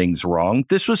get things wrong.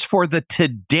 This was for the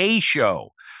Today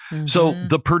Show. So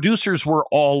the producers were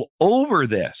all over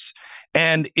this.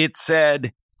 And it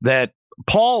said that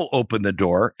Paul opened the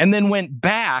door and then went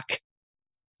back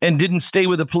and didn't stay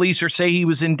with the police or say he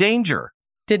was in danger.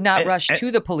 Did not rush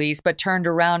to the police, but turned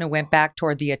around and went back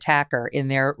toward the attacker in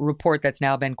their report that's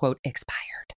now been, quote,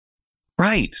 expired.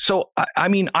 Right. So,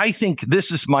 I think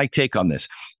this is my take on this.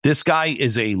 This guy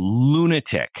is a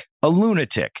lunatic.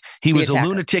 He was a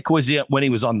lunatic when he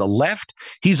was on the left.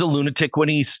 He's a lunatic when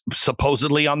he's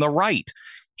supposedly on the right.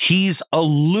 He's a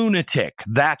lunatic.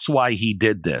 That's why he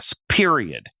did this,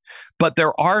 period. But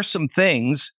there are some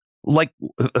things like,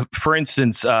 for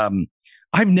instance,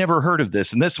 I've never heard of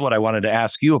this. And this is what I wanted to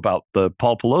ask you about the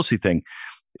Paul Pelosi thing.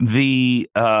 The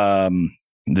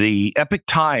Epic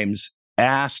Times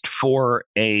asked for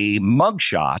a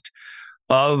mugshot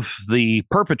of the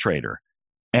perpetrator.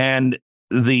 And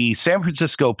the San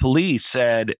Francisco police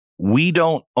said, we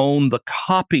don't own the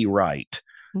copyright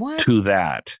to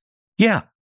that. Yeah.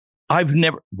 I've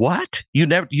never, what? You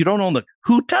don't own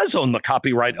who does own the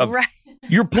copyright of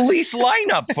your police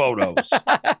lineup photos?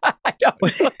 I don't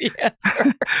know the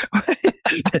answer.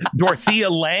 Dorothea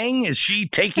Lange, is she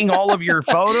taking all of your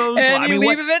photos? Andy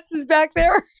Leibovitz is back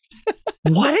there.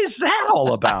 What is that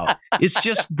all about? It's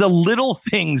just the little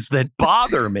things that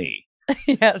bother me.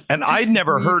 Yes. And I'd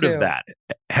never heard of that.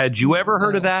 Had you ever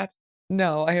heard of that?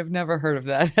 No, I have never heard of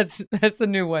that. That's a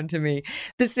new one to me.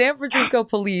 The San Francisco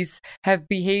police have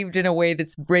behaved in a way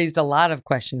that's raised a lot of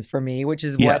questions for me, which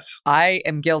is what I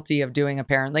am guilty of doing,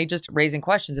 apparently, just raising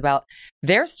questions about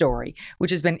their story,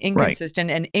 which has been inconsistent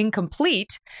and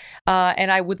incomplete. And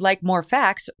I would like more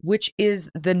facts, which is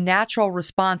the natural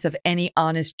response of any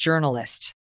honest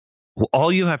journalist. Well,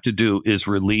 all you have to do is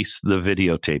release the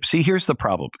videotape. See, here's the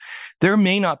problem. There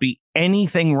may not be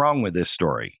anything wrong with this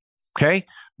story. Okay?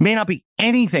 May not be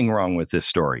anything wrong with this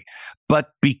story.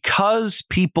 But because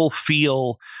people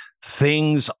feel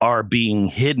things are being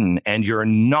hidden and you're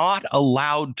not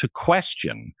allowed to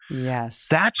question,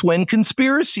 that's when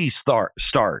conspiracies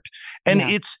start. And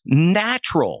it's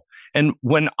natural. And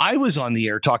when I was on the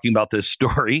air talking about this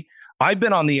story, I've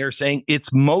been on the air saying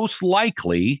it's most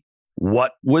likely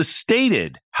what was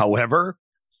stated. However,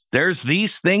 there's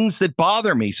these things that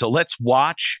bother me. So let's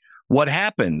watch what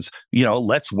happens.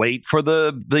 Let's wait for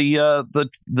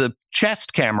the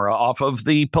chest camera off of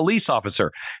the police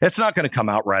officer. It's not going to come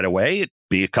out right away. It'd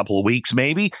be a couple of weeks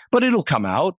maybe, but it'll come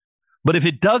out. But if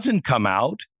it doesn't come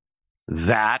out,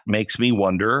 that makes me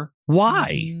wonder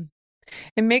why.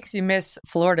 It makes you miss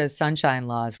Florida's sunshine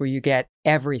laws, where you get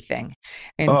everything.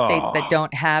 In states that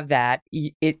don't have that,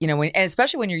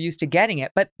 especially when you're used to getting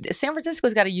it. But San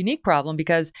Francisco's got a unique problem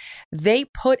because they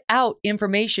put out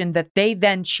information that they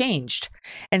then changed.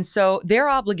 And so their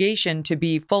obligation to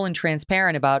be full and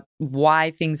transparent about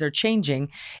why things are changing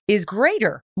is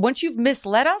greater. Once you've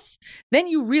misled us, then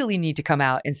you really need to come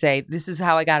out and say, this is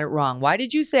how I got it wrong. Why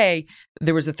did you say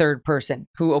there was a third person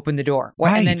who opened the door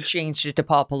and then changed it to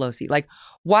Paul Pelosi? Like,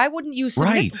 why wouldn't you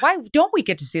submit? Why don't we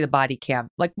get to see the body cam?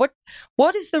 Like,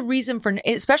 what is the reason for,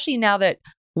 especially now that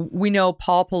We know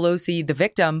Paul Pelosi, the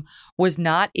victim, was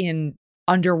not in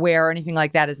underwear or anything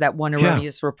like that, as that one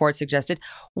erroneous report suggested.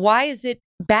 Why is it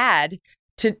bad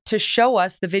to show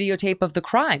us the videotape of the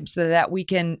crime so that we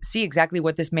can see exactly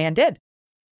what this man did?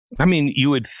 I mean, you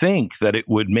would think that it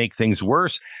would make things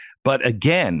worse. But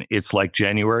again, it's like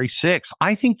January 6th.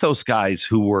 I think those guys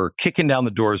who were kicking down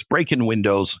the doors, breaking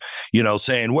windows,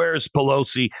 saying, "Where's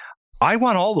Pelosi?" I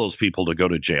want all those people to go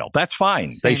to jail. That's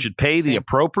fine. They should pay the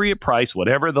appropriate price,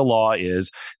 whatever the law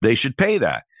is. They should pay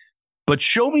that. But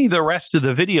show me the rest of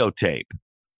the videotape.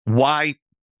 Why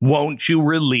won't you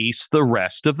release the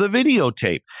rest of the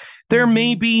videotape? There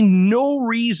may be no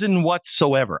reason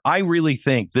whatsoever. I really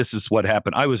think this is what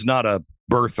happened. I was not a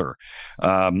birther.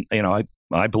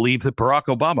 I believe that Barack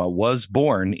Obama was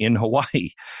born in Hawaii.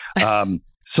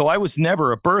 So I was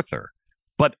never a birther.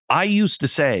 But I used to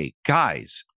say,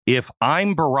 guys, if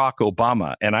I'm Barack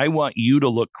Obama and I want you to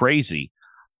look crazy,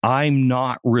 I'm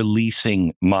not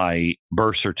releasing my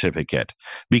birth certificate,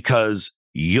 because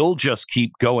you'll just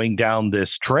keep going down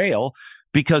this trail,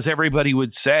 because everybody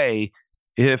would say,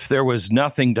 if there was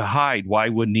nothing to hide, why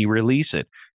wouldn't he release it?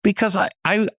 Because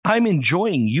I'm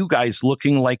enjoying you guys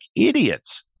looking like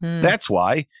idiots. That's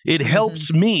why. It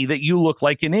helps me that you look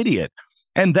like an idiot.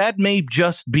 And that may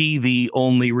just be the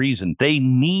only reason. They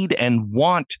need and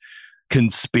want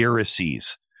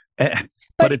conspiracies.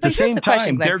 But at the same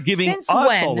time, they're giving us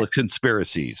all the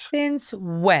conspiracies. Since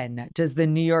when does the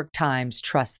New York Times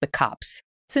trust the cops?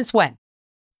 Since when?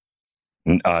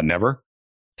 Never.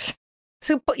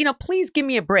 So, please give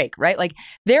me a break, right? Like,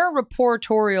 their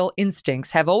reportorial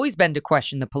instincts have always been to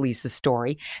question the police's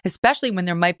story, especially when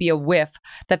there might be a whiff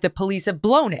that the police have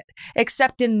blown it.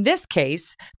 Except in this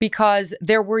case, because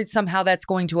they're worried somehow that's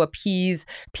going to appease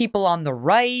people on the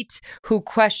right who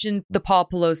question the Paul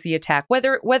Pelosi attack.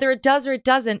 Whether it does or it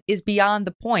doesn't is beyond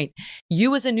the point.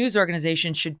 You as a news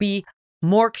organization should be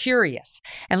more curious.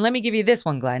 And let me give you this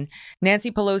one, Glenn. Nancy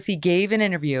Pelosi gave an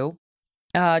interview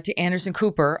to Anderson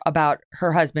Cooper about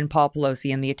her husband, Paul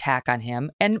Pelosi, and the attack on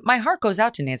him. And my heart goes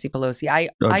out to Nancy Pelosi. I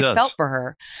felt for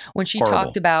her when she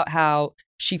talked about how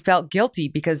she felt guilty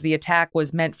because the attack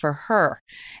was meant for her,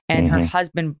 and her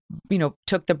husband,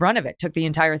 took the brunt of it, took the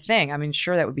entire thing. I mean,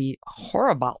 sure, that would be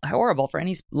horrible for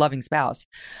any loving spouse.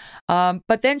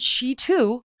 But then she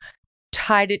too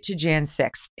tied it to Jan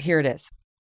 6th. Here it is.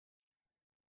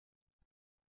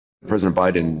 President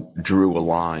Biden drew a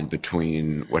line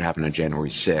between what happened on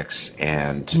January 6th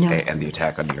and the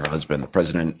attack on your husband. The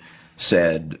president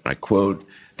said, I quote,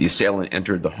 "The assailant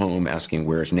entered the home asking,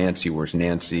 'Where's Nancy? Where's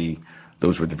Nancy?'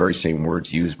 Those were the very same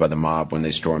words used by the mob when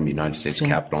they stormed the United States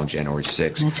Capitol on January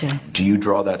 6th. That's right. Do you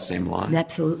draw that same line?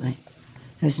 Absolutely.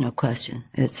 There's no question.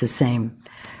 It's the same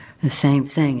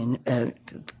thing. And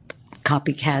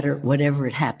copycat or whatever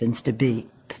it happens to be,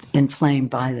 inflamed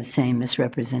by the same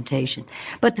misrepresentation.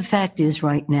 But the fact is,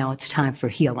 right now, it's time for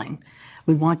healing.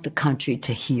 We want the country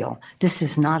to heal. This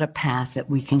is not a path that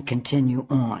we can continue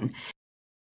on.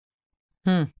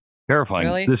 Terrifying.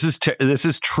 Really? This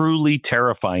is truly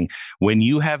terrifying when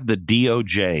you have the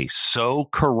DOJ so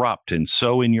corrupt and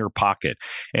so in your pocket,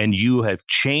 and you have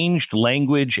changed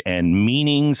language and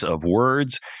meanings of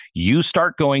words. You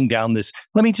start going down this.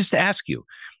 Let me just ask you.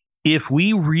 If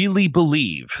we really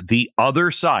believe the other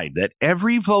side, that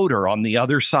every voter on the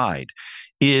other side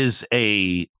is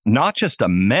not just a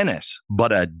menace,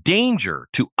 but a danger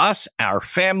to us, our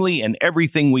family, and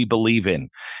everything we believe in,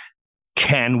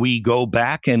 can we go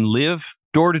back and live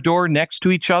door to door next to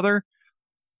each other?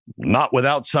 Not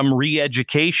without some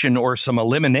re-education or some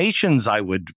eliminations, I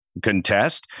would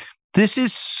contest. This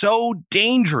is so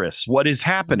dangerous, what is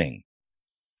happening.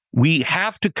 We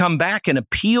have to come back and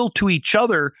appeal to each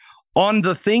other on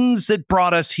the things that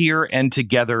brought us here and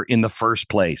together in the first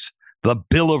place. The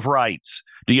Bill of Rights.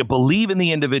 Do you believe in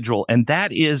the individual? And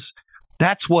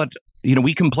that's what,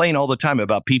 we complain all the time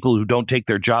about people who don't take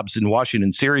their jobs in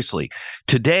Washington seriously.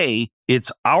 Today,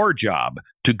 it's our job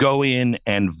to go in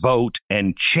and vote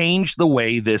and change the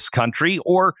way this country,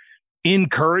 or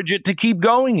encourage it to keep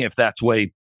going if that's the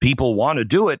way people want to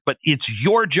do it. But it's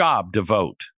your job to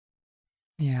vote.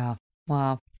 Yeah.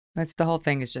 Wow. The whole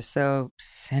thing is just so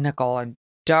cynical and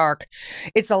dark.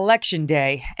 It's election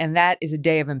day, and that is a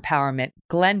day of empowerment.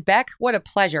 Glenn Beck, what a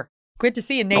pleasure. Good to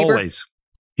see you, neighbor. Always.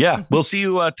 Yeah. We'll see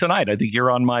you tonight. I think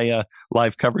you're on my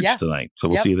live coverage tonight. So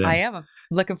we'll see you then. I am. I'm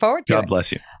looking forward to it. God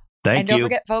bless you. Thank and don't you.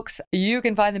 forget, folks, you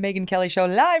can find the Megyn Kelly Show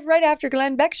live right after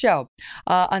Glenn Beck Show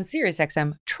on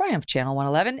SiriusXM Triumph Channel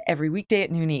 111 every weekday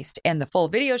at noon East, and the full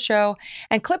video show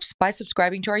and clips by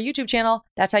subscribing to our YouTube channel.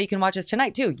 That's how you can watch us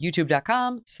tonight, too.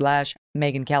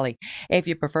 YouTube.com/Megyn Kelly. If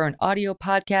you prefer an audio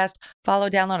podcast, follow,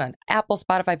 download on Apple,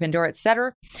 Spotify, Pandora,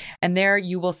 etc. And there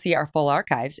you will see our full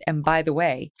archives. And by the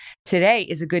way, today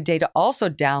is a good day to also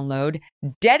download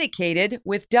Dedicated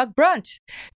with Doug Brunt.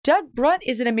 Doug Brunt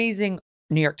is an amazing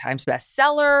New York Times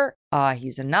bestseller.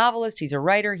 He's a novelist. He's a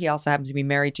writer. He also happens to be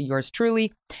married to yours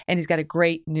truly. And he's got a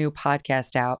great new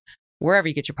podcast out wherever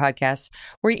you get your podcasts,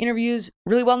 where he interviews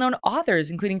really well-known authors,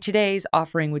 including today's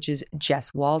offering, which is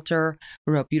Jess Walter,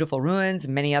 who wrote Beautiful Ruins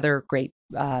and many other great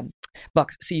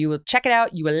books. So you will check it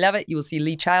out. You will love it. You will see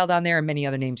Lee Child on there and many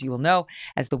other names you will know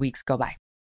as the weeks go by.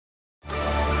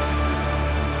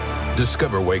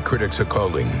 Discover why critics are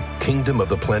calling Kingdom of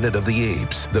the Planet of the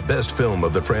Apes the best film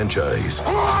of the franchise.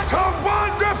 What a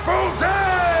wonderful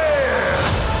day!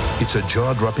 It's a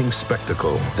jaw-dropping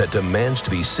spectacle that demands to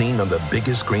be seen on the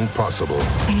biggest screen possible.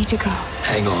 We need to go.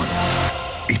 Hang on.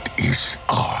 It is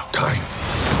our time.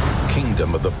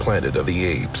 Kingdom of the Planet of the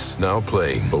Apes, now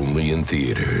playing only in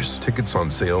theaters. Tickets on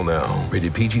sale now.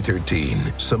 Rated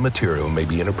PG-13. Some material may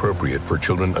be inappropriate for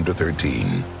children under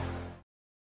 13.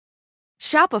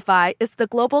 Shopify is the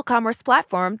global commerce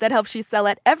platform that helps you sell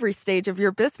at every stage of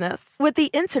your business. With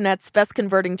the internet's best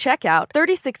converting checkout,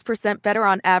 36% better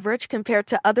on average compared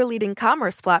to other leading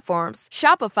commerce platforms,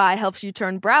 Shopify helps you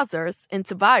turn browsers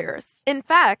into buyers. In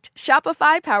fact,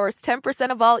 Shopify powers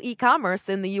 10% of all e-commerce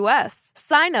in the U.S.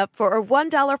 Sign up for a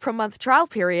 $1 per month trial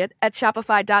period at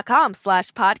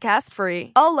shopify.com/podcast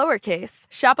free. All lowercase,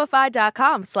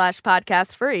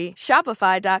 shopify.com/podcast free,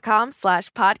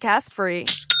 shopify.com/podcast free.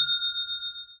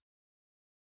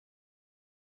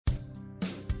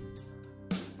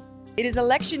 It is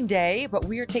election day, but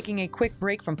we are taking a quick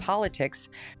break from politics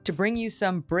to bring you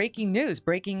some breaking news,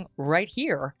 breaking right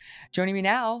here. Joining me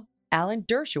now, Alan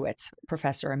Dershowitz,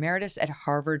 Professor Emeritus at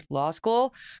Harvard Law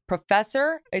School.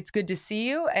 Professor, it's good to see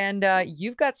you. And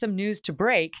you've got some news to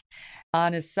break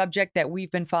on a subject that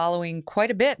we've been following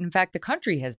quite a bit. In fact, the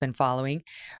country has been following,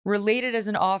 related as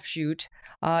an offshoot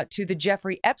to the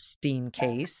Jeffrey Epstein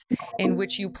case, in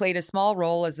which you played a small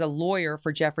role as a lawyer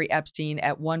for Jeffrey Epstein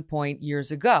at one point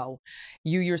years ago.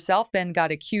 You yourself then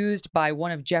got accused by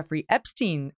one of Jeffrey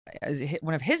Epstein,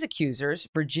 one of his accusers,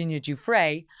 Virginia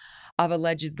Giuffre, of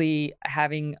allegedly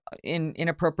having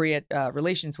inappropriate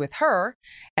relations with her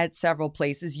at several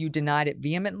places. You denied it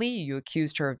vehemently. You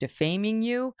accused her of defaming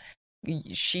you.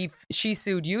 She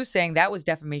sued you, saying that was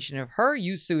defamation of her.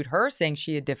 You sued her, saying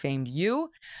she had defamed you.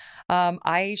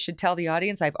 I should tell the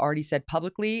audience, I've already said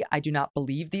publicly, I do not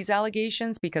believe these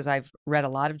allegations because I've read a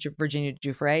lot of Virginia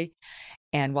Giuffre.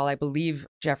 And while I believe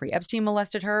Jeffrey Epstein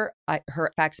molested her,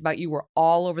 her facts about you were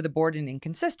all over the board and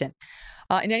inconsistent.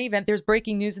 In any event, there's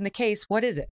breaking news in the case. What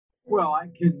is it? Well, I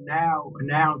can now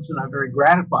announce, and I'm very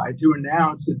gratified to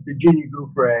announce, that Virginia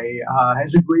Giuffre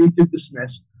has agreed to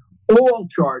dismiss all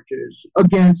charges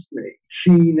against me.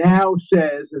 She now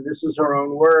says, and this is her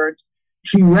own words,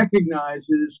 she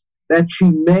recognizes that she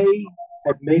may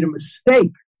have made a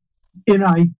mistake in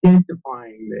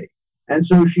identifying me. And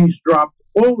so she's dropped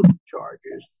all of the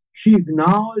charges. She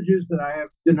acknowledges that I have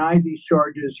denied these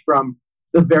charges from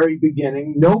the very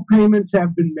beginning. No payments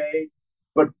have been made,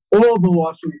 but all the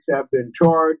lawsuits have been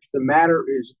charged. The matter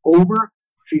is over.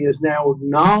 She has now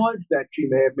acknowledged that she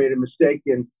may have made a mistake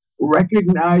in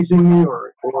recognizing me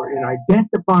or in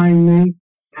identifying me.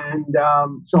 And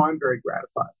so I'm very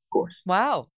gratified, of course.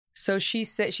 Wow. So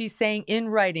she's saying in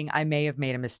writing, I may have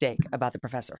made a mistake about the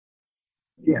professor.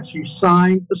 Yes, she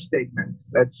signed a statement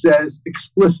that says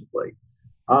explicitly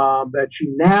that she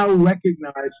now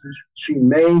recognizes she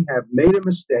may have made a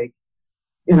mistake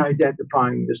in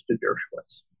identifying Mr.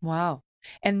 Dershowitz. Wow.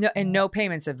 And no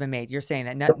payments have been made. You're saying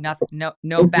that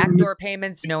no backdoor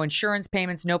payments, no insurance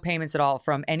payments, no payments at all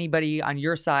from anybody on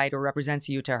your side or represents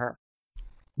you to her.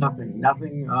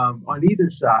 Nothing on either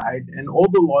side. And all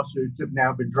the lawsuits have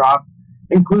now been dropped,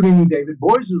 including David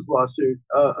Boyce's lawsuit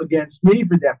against me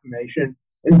for defamation.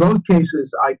 In both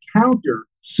cases, I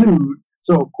counter-sued.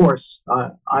 So, of course,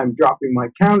 I'm dropping my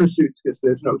countersuits because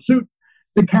there's no suit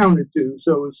to counter to.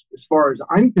 So as far as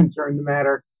I'm concerned, the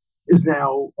matter is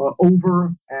now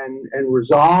over and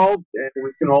resolved, and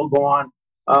we can all go on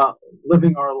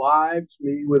living our lives,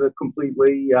 me with a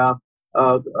completely a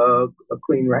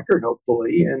clean record,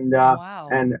 hopefully, and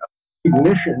and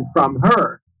recognition from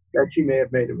her that she may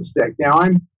have made a mistake. Now,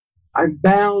 I'm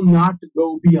bound not to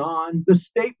go beyond the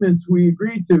statements we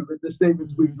agreed to, but the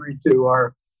statements we agreed to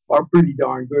are pretty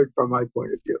darn good from my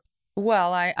point of view.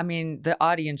 Well, I mean, the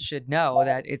audience should know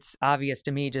that it's obvious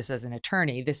to me, just as an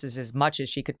attorney, this is as much as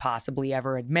she could possibly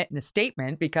ever admit in a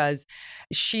statement, because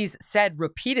she's said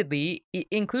repeatedly,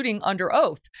 including under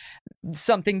oath,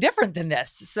 something different than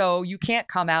this. So you can't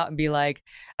come out and be like,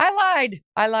 I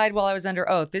lied while I was under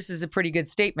oath. This is a pretty good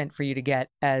statement for you to get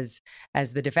as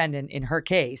the defendant in her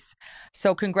case.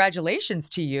 So congratulations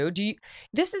to you.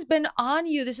 This has been on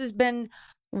you. This has been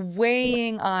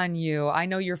weighing on you. I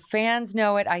know your fans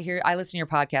know it. I listen to your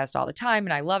podcast all the time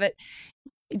and I love it.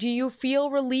 Do you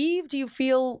feel relieved? Do you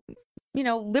feel,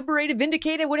 liberated,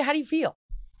 vindicated? How do you feel?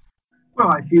 Well,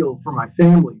 I feel for my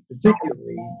family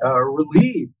particularly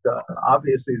relieved.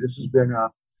 Obviously, this has been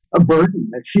a burden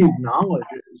that she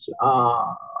acknowledges,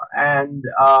 and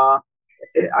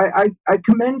I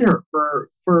commend her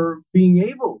for being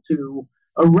able to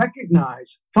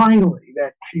recognize finally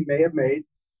that she may have made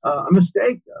a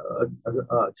mistake,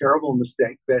 a terrible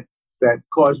mistake that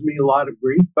caused me a lot of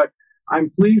grief. But I'm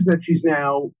pleased that she's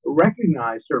now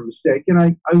recognized her mistake, and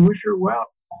I wish her well.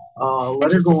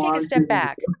 Let her go on. Take a step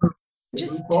back.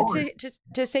 Just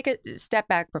to take a step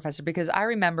back, Professor, because I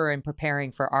remember in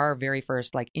preparing for our very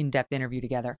first in-depth interview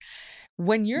together,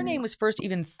 when your name was first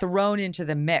even thrown into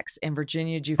the mix in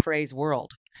Virginia Giuffre's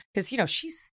world, because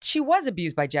she was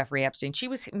abused by Jeffrey Epstein, she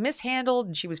was mishandled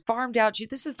and she was farmed out.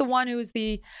 This is the one who is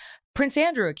the Prince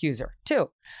Andrew accuser too.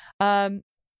 It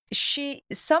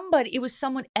was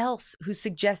someone else who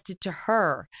suggested to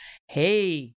her,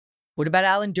 hey, what about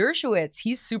Alan Dershowitz?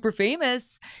 He's super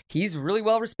famous. He's really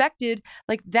well respected.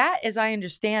 Like that, as I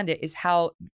understand it, is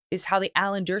how the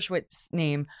Alan Dershowitz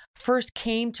name first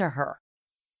came to her.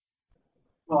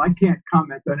 Well, I can't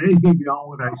comment on anything beyond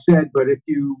what I said, but if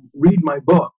you read my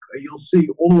book, you'll see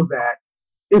all of that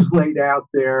is laid out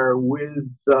there with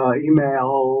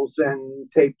emails and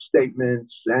tape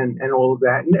statements and all of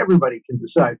that, and everybody can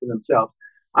decide for themselves.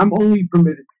 I'm only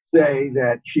permitted to say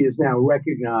that she has now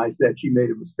recognized that she made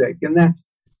a mistake, and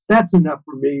that's enough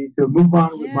for me to move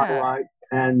on with my life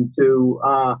and to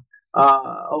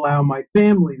allow my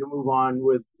family to move on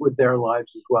with their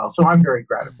lives as well. So I'm very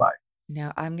gratified.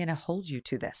 Now, I'm going to hold you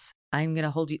to this. I'm going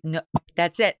to hold you. No,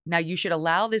 that's it. Now, you should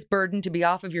allow this burden to be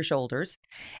off of your shoulders,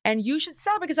 and you should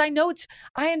sell, because I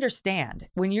understand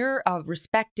when you're a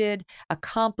respected,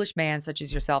 accomplished man such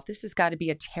as yourself, this has got to be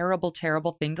a terrible,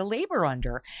 terrible thing to labor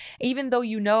under. Even though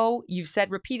you've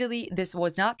said repeatedly this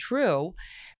was not true,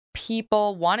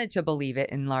 people wanted to believe it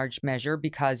in large measure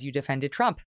because you defended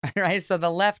Trump, right? So the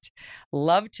left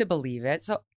loved to believe it.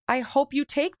 So I hope you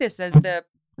take this as the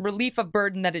relief of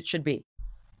burden that it should be.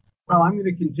 Well, I'm going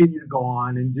to continue to go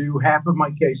on and do half of my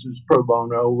cases pro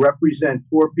bono, represent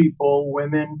poor people,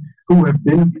 women who have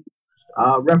been abused,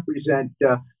 represent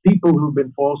people who've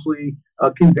been falsely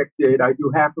convicted. I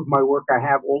do half of my work I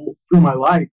have all through my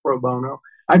life pro bono.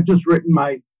 I've just written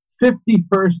my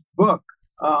 51st book,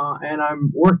 and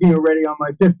I'm working already on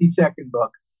my 52nd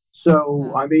book.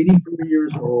 So I'm 83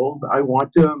 years old. I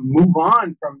want to move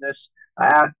on from this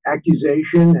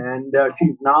accusation, and she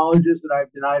acknowledges that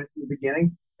I've denied it from the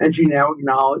beginning, and she now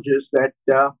acknowledges that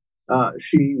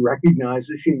she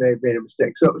recognizes she may have made a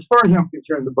mistake. So as far as I'm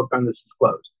concerned, the book on this is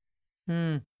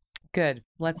closed. Good.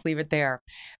 Let's leave it there.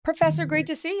 Professor, great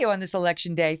to see you on this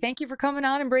election day. Thank you for coming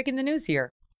on and breaking the news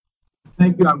here.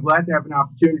 Thank you. I'm glad to have an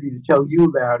opportunity to tell you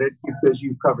about it because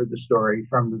you've covered the story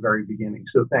from the very beginning.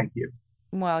 So thank you.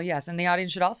 Well, yes. And the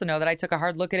audience should also know that I took a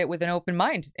hard look at it with an open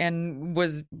mind and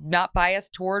was not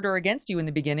biased toward or against you in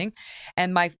the beginning.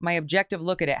 And my objective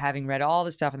look at it, having read all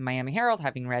the stuff in the Miami Herald,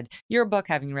 having read your book,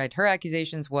 having read her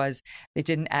accusations, was it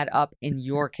didn't add up in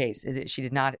your case. She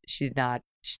did not.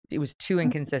 It was too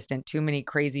inconsistent, too many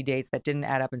crazy dates that didn't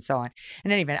add up and so on.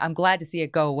 In any event, I'm glad to see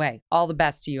it go away. All the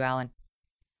best to you, Alan.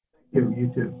 Thank you.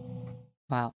 You too.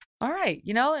 Wow. All right.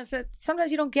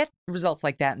 Sometimes you don't get results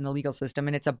like that in the legal system,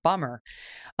 and it's a bummer.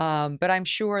 But I'm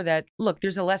sure that, look,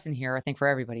 there's a lesson here, I think, for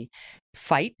everybody.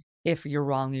 Fight if you're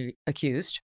wrongly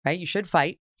accused, right? You should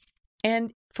fight.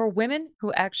 And for women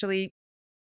who actually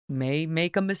may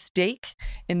make a mistake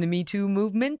in the Me Too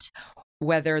movement,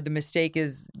 whether the mistake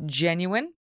is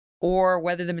genuine or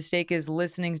whether the mistake is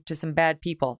listening to some bad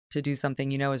people to do something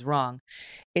you know is wrong,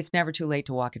 it's never too late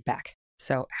to walk it back.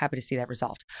 So happy to see that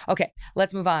resolved. Okay,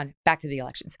 let's move on back to the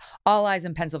elections. All eyes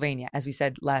in Pennsylvania, as we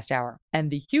said last hour, and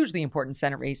the hugely important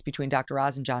Senate race between Dr.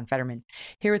 Oz and John Fetterman.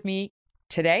 Here with me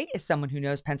today is someone who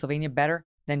knows Pennsylvania better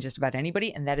than just about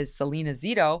anybody, and that is Salena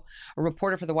Zito, a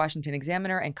reporter for the Washington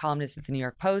Examiner and columnist at the New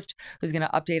York Post, who's going to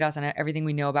update us on everything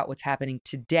we know about what's happening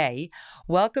today.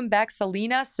 Welcome back,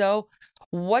 Salena. So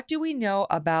what do we know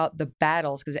about the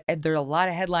battles? Because there are a lot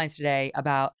of headlines today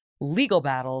about legal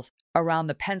battles around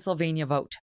the Pennsylvania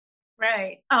vote.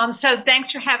 Right. So thanks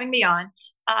for having me on.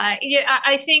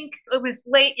 I think it was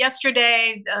late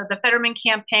yesterday. The Fetterman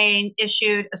campaign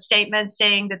issued a statement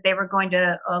saying that they were going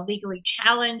to legally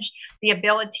challenge the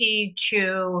ability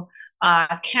to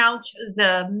count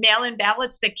the mail-in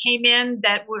ballots that came in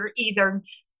that were either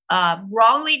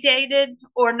wrongly dated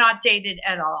or not dated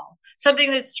at all.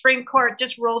 Something that the Supreme Court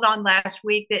just ruled on last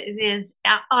week that it is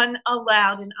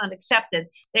unallowed and unaccepted.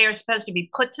 They are supposed to be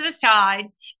put to the side,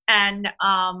 and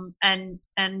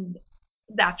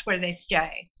that's where they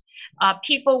stay.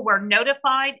 People were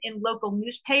notified in local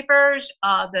newspapers.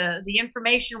 The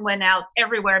information went out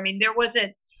everywhere. I mean,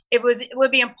 it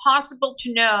would be impossible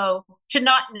to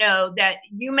not know that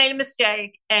you made a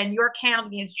mistake and your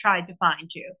county has tried to find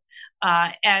you.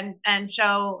 And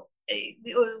so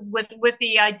with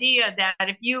the idea that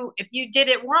if you did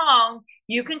it wrong,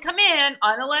 you can come in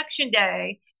on election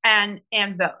day and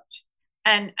vote.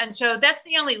 And so that's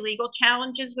the only legal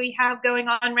challenges we have going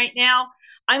on right now.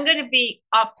 I'm going to be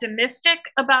optimistic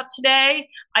about today.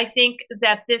 I think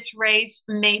that this race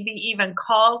may be even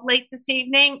called late this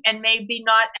evening and maybe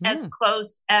not as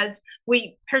close as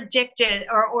we predicted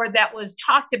or that was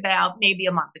talked about maybe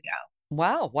a month ago.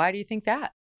 Wow. Why do you think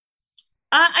that?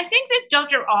 I think that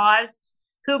Dr. Oz,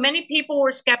 who many people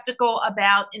were skeptical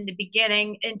about in the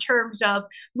beginning in terms of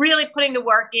really putting the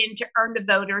work in to earn the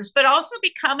voters, but also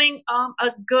becoming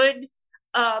a good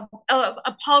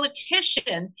a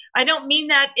politician. I don't mean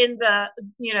that in the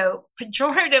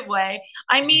pejorative way.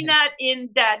 I mean that in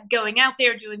that going out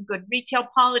there doing good retail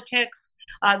politics,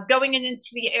 going into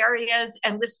the areas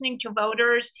and listening to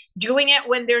voters, doing it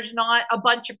when there's not a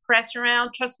bunch of press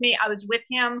around. Trust me, I was with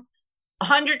him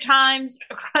 100 times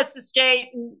across the state.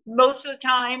 Most of the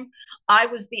time, I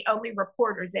was the only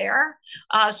reporter there.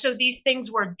 So these things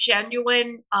were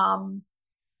genuine,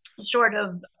 sort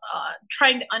of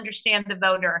trying to understand the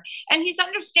voter. And he's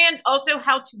understand also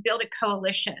how to build a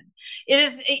coalition.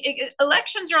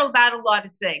 Elections are about a lot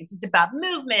of things. It's about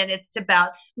movement. It's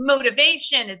about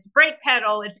motivation. It's brake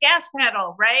pedal. It's gas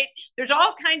pedal, right? There's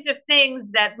all kinds of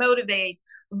things that motivate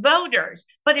voters.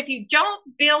 But if you don't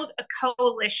build a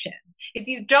coalition, if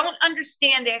you don't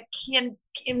understand it,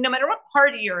 no matter what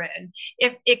party you're in,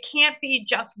 if it can't be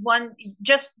just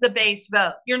the base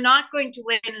vote, you're not going to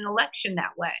win an election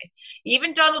that way.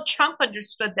 Even Donald Trump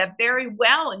understood that very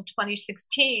well in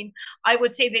 2016. I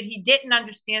would say that he didn't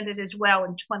understand it as well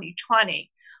in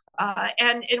 2020.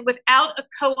 And without a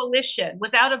coalition,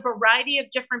 without a variety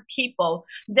of different people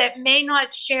that may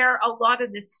not share a lot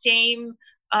of the same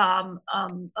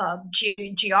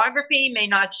geography, may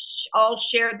not all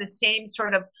share the same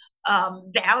sort of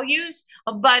values,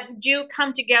 but do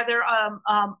come together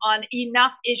on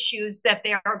enough issues that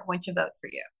they are going to vote for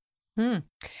you.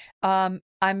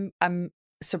 I'm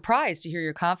surprised to hear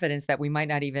your confidence that we might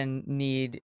not even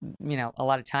need a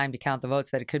lot of time to count the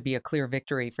votes, that it could be a clear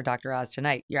victory for Dr. Oz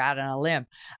tonight. You're out on a limb,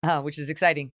 which is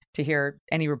exciting to hear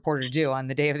any reporter do on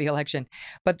the day of the election.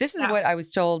 But this is what I was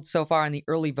told so far on the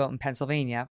early vote in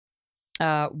Pennsylvania.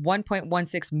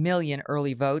 1.16 million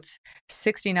early votes.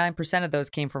 69% of those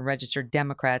came from registered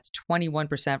Democrats,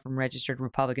 21% from registered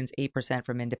Republicans, 8%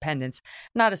 from independents.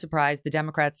 Not a surprise. The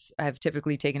Democrats have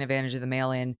typically taken advantage of the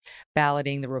mail-in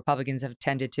balloting. The Republicans have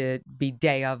tended to be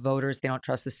day of voters. They don't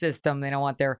trust the system. They don't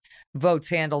want their votes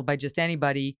handled by just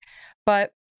anybody.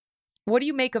 But what do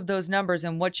you make of those numbers,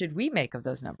 and what should we make of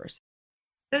those numbers?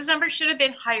 Those numbers should have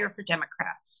been higher for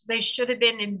Democrats. They should have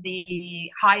been in the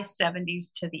high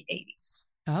 70s to the 80s.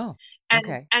 Oh,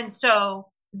 okay. And so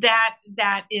that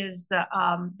is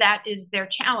their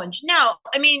challenge. Now,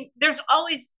 I mean, there's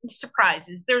always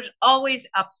surprises. There's always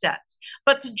upsets.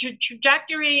 But the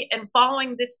trajectory and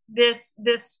following this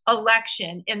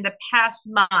election in the past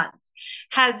month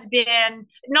has been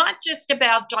not just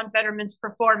about John Fetterman's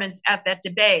performance at that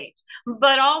debate,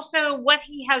 but also what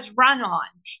he has run on.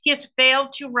 He has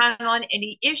failed to run on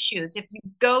any issues. If you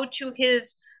go to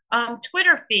his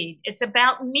Twitter feed, it's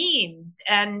about memes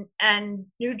and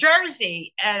New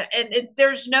Jersey, and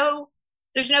there's no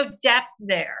depth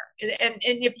there. And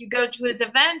if you go to his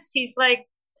events, he's like,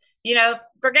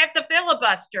 forget the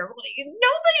filibuster.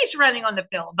 Nobody's running on the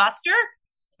filibuster.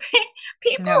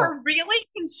 People are really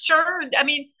concerned. I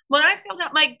mean, when I filled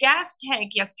up my gas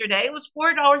tank yesterday, it was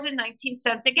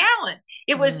 $4.19 a gallon.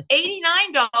 It was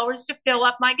 $89 to fill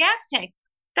up my gas tank.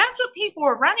 That's what people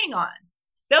are running on.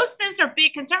 Those things are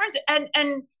big concerns,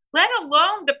 and let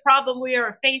alone the problem we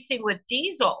are facing with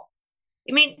diesel.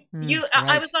 I mean, right.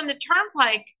 I was on the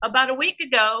Turnpike about a week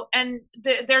ago, and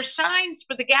there's signs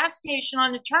for the gas station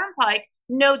on the Turnpike,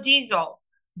 no diesel.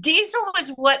 Diesel is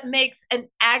what makes an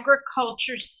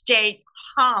agriculture state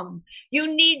hum.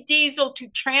 You need diesel to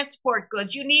transport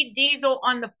goods. You need diesel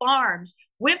on the farms.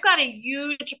 We've got a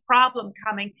huge problem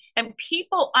coming, and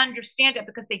people understand it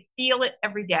because they feel it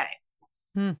every day.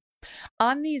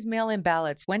 On these mail-in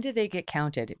ballots, when do they get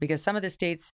counted? Because some of the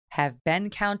states have been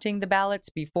counting the ballots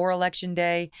before Election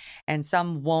Day, and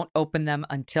some won't open them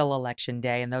until Election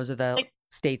Day, and those are the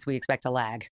states we expect to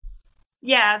lag.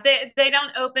 Yeah, they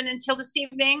don't open until this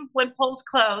evening when polls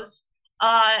close.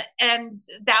 And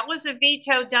that was a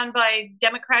veto done by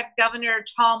Democrat Governor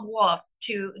Tom Wolf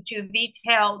to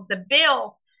veto the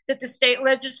bill that the state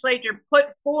legislature put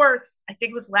forth, I think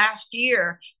it was last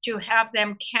year, to have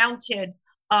them counted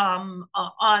on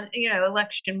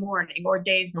election morning or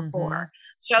days before.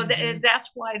 So that's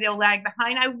why they'll lag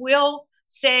behind. I will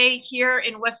say here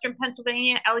in Western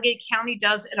Pennsylvania, Allegheny County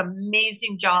does an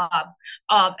amazing job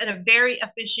and a very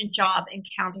efficient job in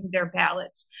counting their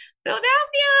ballots. Philadelphia,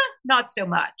 not so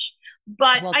much.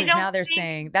 But well, I don't now they're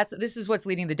saying this is what's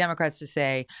leading the Democrats to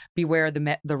say, beware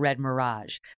the red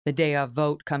mirage, the day of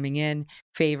vote coming in,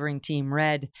 favoring Team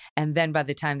Red. And then by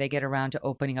the time they get around to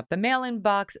opening up the mail-in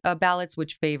box ballots,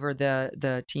 which favor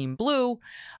the Team Blue,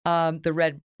 the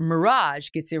red mirage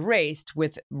gets erased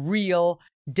with real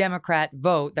Democrat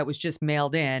vote that was just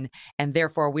mailed in. And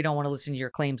therefore, we don't want to listen to your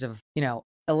claims of,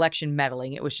 election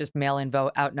meddling. It was just mail-in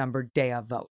vote, outnumbered day of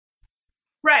vote.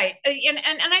 Right. And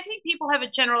I think people have a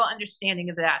general understanding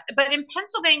of that. But in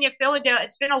Pennsylvania, Philadelphia,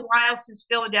 it's been a while since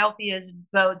Philadelphia's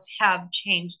votes have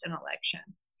changed an election.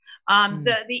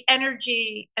 The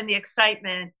energy and the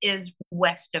excitement is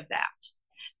west of that.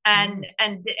 And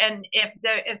if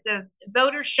the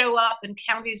voters show up in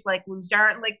counties like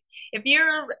Luzerne, like if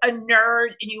you're a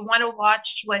nerd and you want to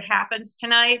watch what happens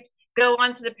tonight, go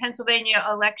onto the Pennsylvania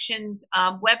elections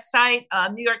website.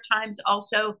 New York Times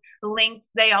also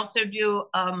links. They also do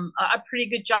a pretty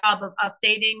good job of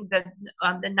updating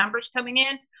the numbers coming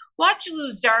in. Watch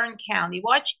Luzerne County,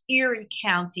 watch Erie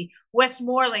County,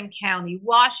 Westmoreland County,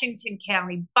 Washington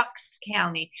County, Bucks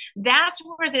County. That's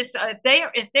where this.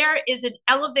 If there is an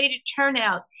elevated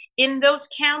turnout in those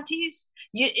counties,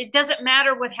 it doesn't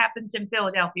matter what happens in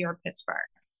Philadelphia or Pittsburgh.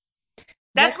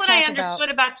 That's what I understood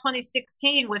about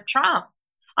 2016 with Trump.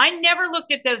 I never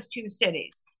looked at those two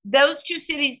cities. Those two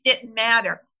cities didn't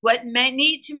matter. What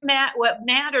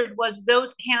mattered was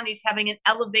those counties having an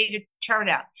elevated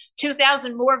turnout.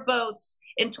 2,000 more votes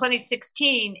in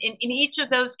 2016 in each of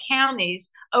those counties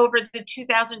over the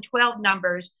 2012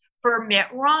 numbers for Mitt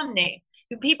Romney.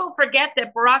 People forget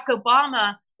that Barack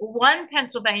Obama won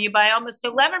Pennsylvania by almost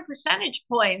 11 percentage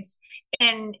points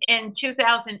in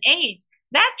 2008.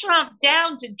 That dropped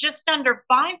down to just under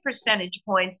 5 percentage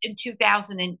points in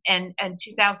 2000 and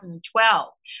 2012.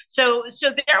 So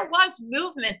there was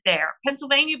movement there.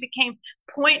 Pennsylvania became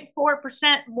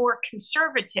 0.4% more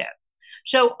conservative.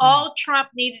 So all Trump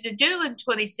needed to do in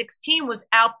 2016 was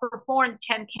outperform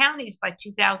 10 counties by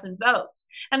 2,000 votes.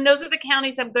 And those are the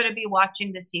counties I'm going to be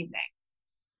watching this evening.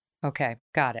 Okay,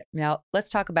 got it. Now, let's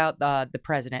talk about the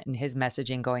president and his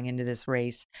messaging going into this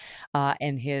race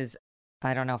and his,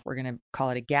 I don't know if we're going to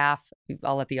call it a gaffe.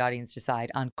 I'll let the audience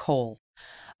decide, on coal.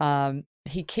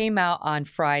 He came out on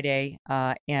Friday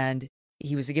and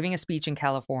he was giving a speech in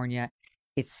California.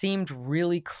 It seemed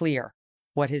really clear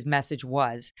what his message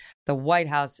was. The White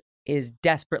House is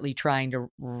desperately trying to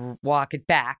walk it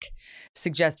back,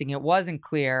 suggesting it wasn't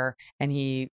clear and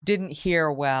he didn't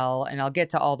hear well. And I'll get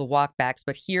to all the walkbacks,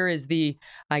 but here is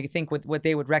I think what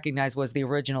they would recognize was the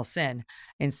original sin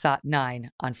in SOT 9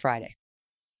 on Friday.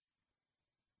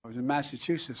 I was in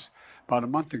Massachusetts about a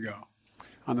month ago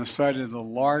on the site of the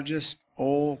largest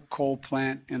old coal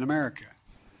plant in America.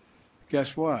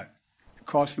 Guess what? It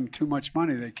costs them too much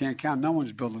money. They can't count. No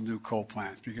one's building new coal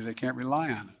plants because they can't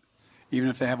rely on it, even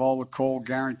if they have all the coal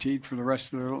guaranteed for the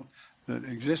rest of the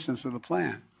existence of the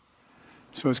plant.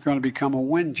 So it's going to become a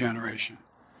wind generation.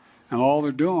 And all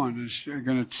they're doing is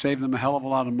going to save them a hell of a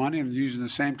lot of money and using the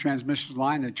same transmission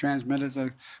line they transmitted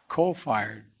the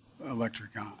coal-fired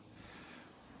electric on.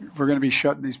 We're going to be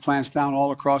shutting these plants down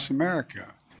all across America.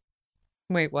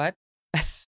 Wait, what?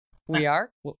 We are?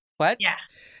 What? Yeah.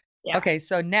 Okay,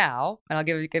 so now, and I'll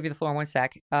give you the floor in 1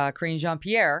 sec, Karine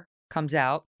Jean-Pierre comes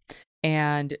out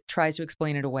and tries to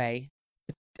explain it away.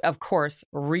 Of course,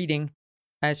 reading,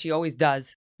 as she always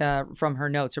does, from her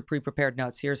notes, her pre-prepared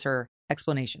notes. Here's her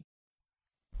explanation.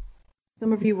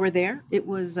 Some of you were there. It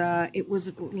was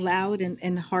loud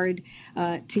and hard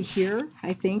to hear,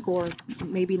 I think, or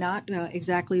maybe not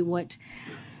exactly what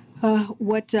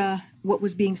what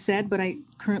was being said, but I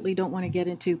currently don't want to get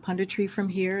into punditry from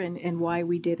here and why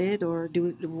we did it or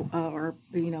did it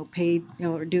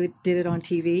on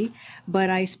TV. But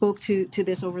I spoke to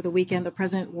this over the weekend. The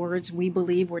president's words, we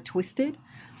believe, were twisted.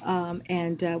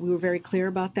 And we were very clear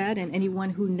about that. And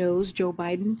anyone who knows Joe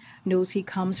Biden knows he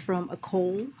comes from a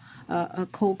coal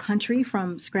country,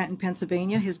 from Scranton,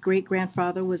 Pennsylvania. His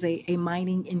great-grandfather was a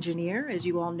mining engineer, as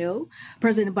you all know.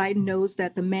 President Biden knows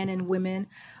that the men and women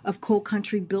of coal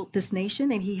country built this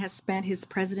nation, and he has spent his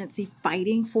presidency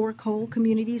fighting for coal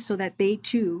communities so that they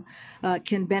too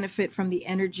can benefit from the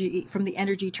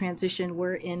energy transition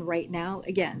we're in right now.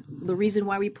 Again, the reason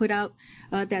why we put out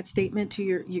that statement to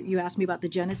you asked me about the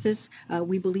genesis.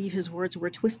 We believe his words were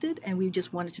twisted, and we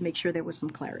just wanted to make sure there was some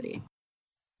clarity.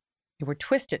 They were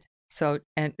twisted. So,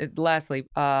 and lastly,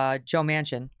 Joe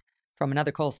Manchin from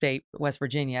another coal state, West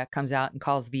Virginia, comes out and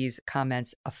calls these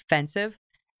comments offensive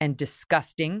and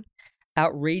disgusting,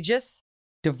 outrageous,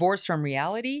 divorced from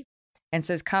reality, and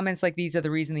says comments like these are the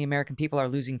reason the American people are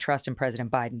losing trust in President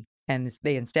Biden. And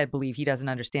they instead believe he doesn't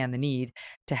understand the need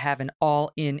to have an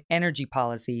all-in energy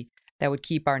policy that would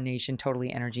keep our nation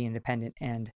totally energy independent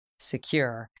and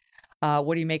secure.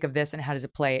 What do you make of this, and how does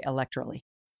it play electorally?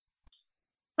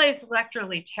 Plays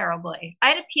electorally terribly. I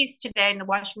had a piece today in the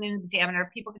Washington Examiner.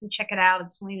 People can check it out at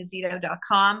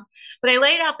SalenaZito.com. But I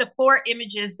laid out the 4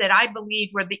 images that I believe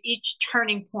were the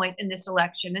turning point in this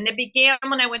election. And it began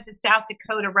when I went to South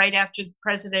Dakota right after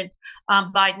President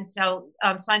Biden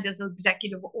signed those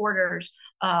executive orders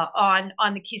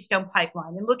on the Keystone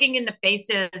Pipeline, and looking in the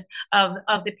faces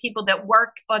of the people that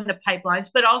work on the pipelines,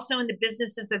 but also in the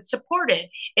businesses that support it,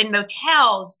 in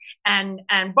motels and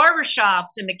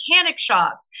barbershops and mechanic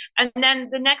shops. And then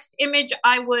the next image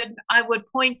I would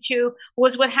point to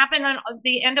was what happened on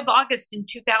the end of August in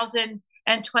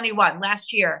 2021,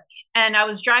 last year. And I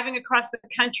was driving across the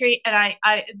country, and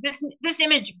this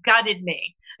image gutted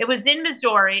me. It was in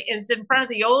Missouri. It was in front of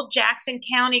the old Jackson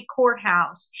County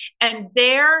Courthouse. And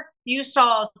there you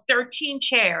saw 13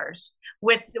 chairs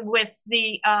with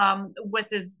the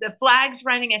flags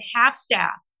running at half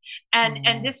staff.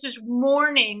 And this is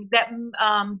mourning that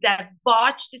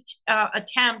botched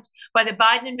attempt by the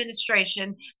Biden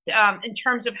administration in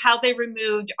terms of how they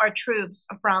removed our troops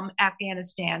from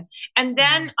Afghanistan. And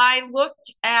then I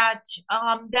looked at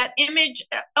that image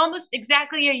almost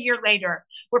exactly a year later,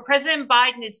 where President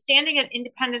Biden is standing at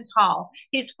Independence Hall.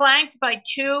 He's flanked by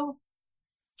 2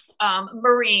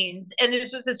 Marines, and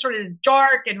there's this sort of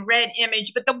dark and red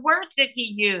image, but the words that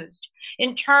he used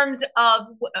in terms of,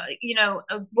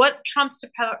 what Trump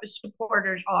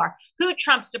supporters are, who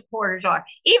Trump supporters are.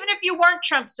 Even if you weren't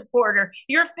Trump supporter,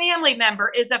 your family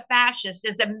member is a fascist,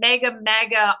 is a mega,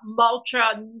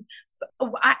 ultra.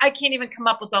 I can't even come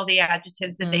up with all the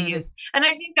adjectives that they use. And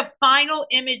I think the final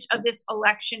image of this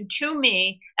election to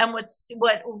me, and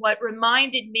what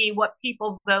reminded me what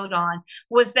people vote on,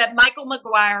 was that Michael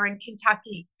McGuire in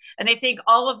Kentucky. And I think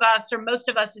all of us, or most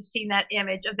of us, have seen that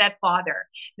image of that father,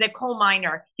 the coal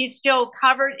miner. He's still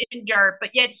covered in dirt,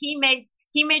 but yet he made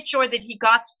sure that he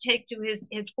got to take to his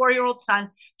 4-year-old son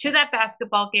to that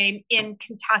basketball game in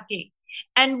Kentucky.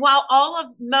 And while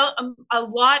a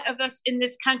lot of us in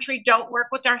this country don't work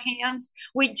with our hands,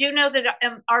 we do know that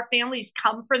our families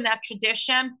come from that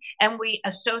tradition, and we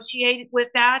associate with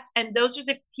that. And those are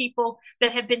the people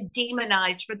that have been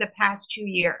demonized for the past 2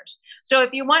 years. So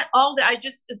if you want all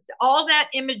that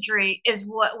imagery is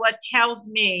what tells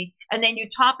me. And then you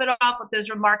top it off with those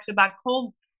remarks about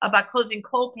closing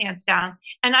coal plants down.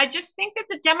 And I just think that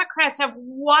the Democrats have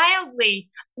wildly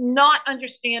not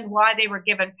understand why they were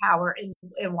given power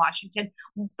in Washington.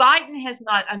 Biden has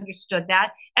not understood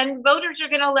that. And voters are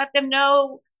going to let them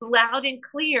know loud and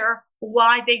clear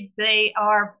why they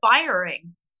are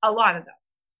firing a lot of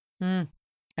them.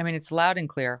 I mean, it's loud and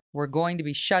clear. We're going to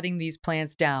be shutting these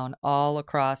plants down all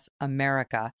across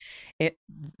America.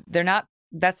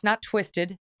 That's not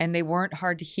twisted, and they weren't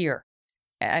hard to hear.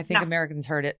 I think Americans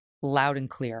heard it loud and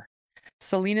clear.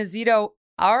 Salena Zito,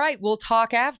 all right, we'll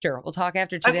talk after. We'll talk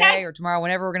after today or tomorrow,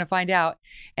 whenever we're going to find out,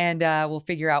 and we'll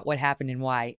figure out what happened and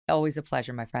why. Always a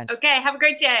pleasure, my friend. Okay, have a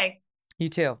great day. You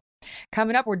too.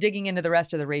 Coming up, we're digging into the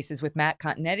rest of the races with Matt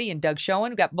Continetti and Doug Schoen.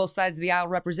 We've got both sides of the aisle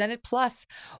represented. Plus,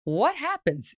 what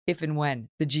happens if and when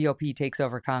the GOP takes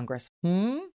over Congress?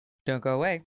 Don't go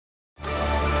away.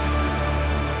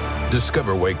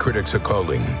 Discover why critics are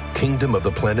calling Kingdom of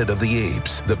the Planet of the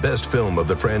Apes the best film of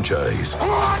the franchise.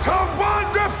 What a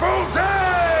wonderful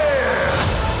day!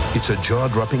 It's a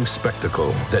jaw-dropping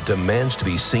spectacle that demands to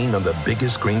be seen on the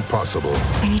biggest screen possible.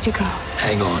 We need to go.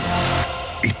 Hang on.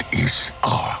 It is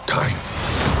our time.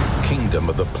 Kingdom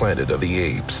of the Planet of the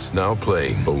Apes, now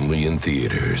playing only in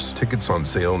theaters. Tickets on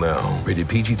sale now. Rated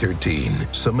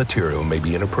PG-13. Some material may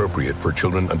be inappropriate for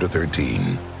children under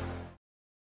 13.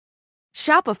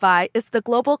 Shopify is the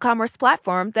global commerce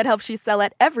platform that helps you sell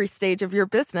at every stage of your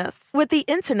business. With the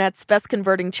internet's best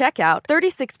converting checkout,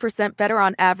 36% better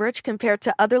on average compared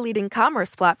to other leading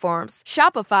commerce platforms,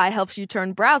 Shopify helps you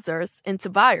turn browsers into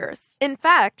buyers. In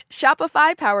fact,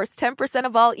 Shopify powers 10%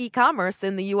 of all e-commerce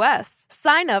in the U.S.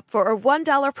 Sign up for a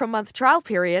 $1 per month trial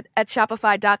period at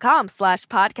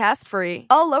shopify.com/podcast free.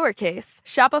 All lowercase,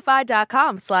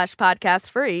 shopify.com/podcast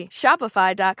free.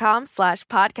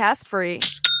 Shopify.com/podcast free.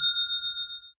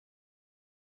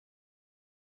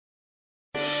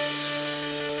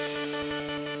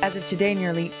 As of today,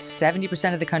 nearly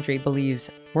 70% of the country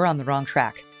believes we're on the wrong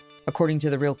track. According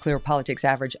to the Real Clear Politics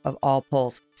average of all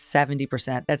polls,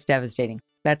 70%. That's devastating.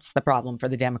 That's the problem for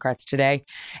the Democrats today.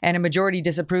 And a majority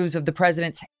disapproves of the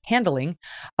president's handling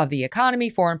of the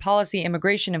economy, foreign policy,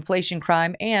 immigration, inflation,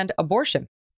 crime, and abortion.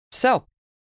 So,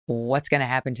 what's going to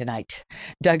happen tonight?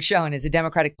 Doug Schoen is a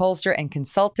Democratic pollster and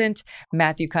consultant.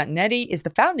 Matthew Continetti is the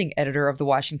founding editor of the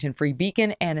Washington Free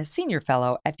Beacon and a senior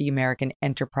fellow at the American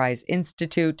Enterprise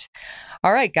Institute.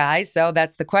 All right, guys. So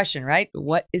that's the question, right?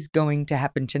 What is going to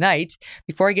happen tonight?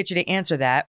 Before I get you to answer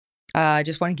that, I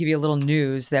just want to give you a little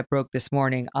news that broke this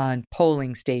morning on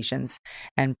polling stations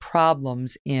and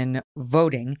problems in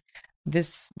voting.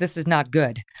 This is not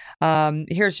good.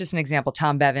 Here's just an example.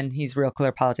 Tom Bevan, he's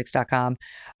realclearpolitics.com,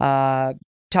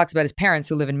 talks about his parents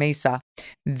who live in Mesa.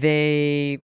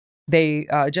 They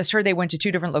just heard they went to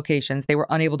two different locations. They were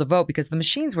unable to vote because the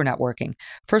machines were not working.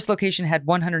 First location had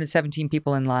 117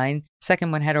 people in line.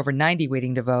 Second one had over 90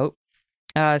 waiting to vote.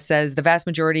 Says the vast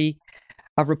majority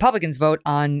of Republicans vote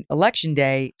on election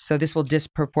day, so this will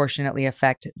disproportionately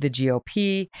affect the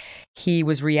GOP. He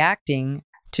was reacting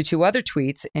to two other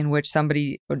tweets in which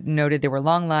somebody noted there were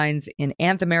long lines in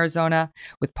Anthem, Arizona,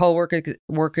 with poll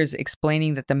workers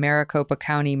explaining that the Maricopa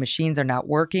County machines are not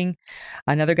working.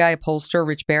 Another guy, a pollster,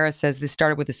 Rich Barra, says this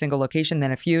started with a single location,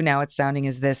 then a few. Now it's sounding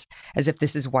as if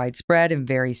this is widespread and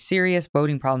very serious.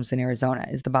 Voting problems in Arizona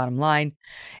is the bottom line.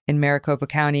 In Maricopa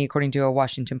County, according to a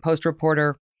Washington Post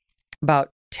reporter, about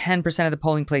 10% of the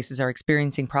polling places are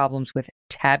experiencing problems with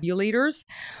tabulators.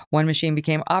 One machine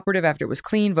became operative after it was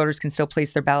cleaned. Voters can still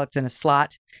place their ballots in a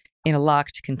slot in a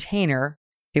locked container.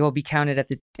 They will be counted at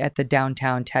the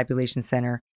downtown tabulation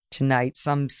center tonight.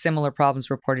 Some similar problems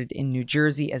reported in New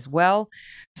Jersey as well.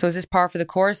 So is this par for the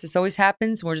course? This always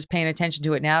happens. We're just paying attention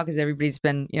to it now because everybody's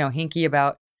been, hinky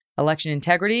about election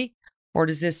integrity. Or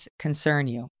does this concern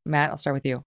you? Matt, I'll start with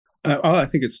you. I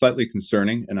think it's slightly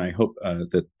concerning, and I hope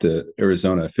that the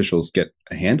Arizona officials get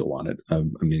a handle on it.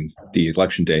 The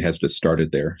election day has just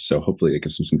started there, so hopefully it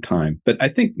gives them some time. But I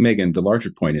think, Megan, the larger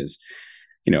point is,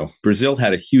 Brazil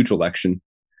had a huge election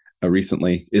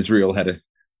recently. Israel had a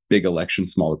big election,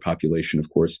 smaller population,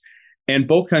 of course. And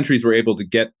both countries were able to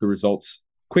get the results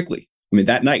quickly,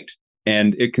 that night.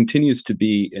 And it continues to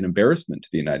be an embarrassment to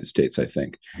the United States, I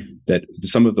think, that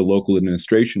some of the local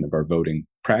administration of our voting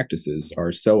practices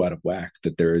are so out of whack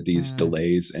that there are these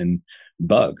delays and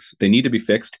bugs. They need to be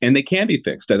fixed, and they can be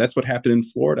fixed. That's what happened in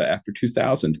Florida after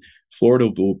 2000. Florida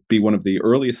will be one of the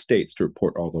earliest states to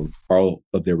report all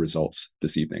of their results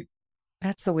this evening.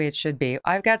 That's the way it should be.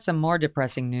 I've got some more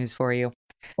depressing news for you.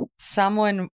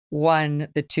 Someone won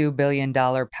the $2 billion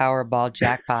Powerball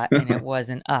jackpot, and it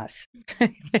wasn't us.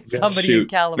 It's somebody in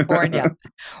California.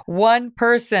 One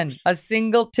person, a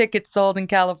single ticket sold in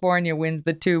California wins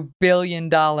the $2 billion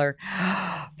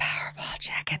Powerball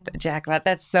jackpot.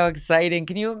 That's so exciting.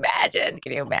 Can you imagine?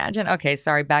 Okay,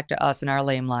 sorry, back to us and our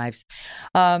lame lives.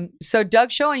 So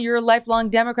Doug Schoen, you're a lifelong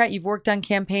Democrat. You've worked on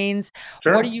campaigns.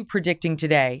 Sure. What are you predicting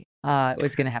today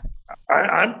what's going to happen?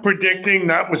 I'm predicting,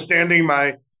 notwithstanding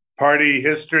my party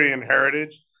history and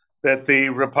heritage, that the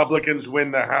Republicans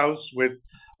win the House with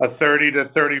a 30 to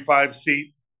 35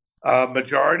 seat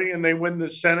majority, and they win the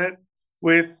Senate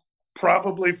with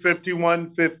probably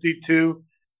 51, 52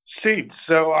 seats.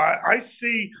 So I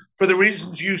see, for the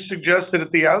reasons you suggested at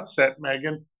the outset,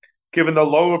 Megan, given the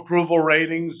low approval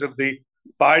ratings of the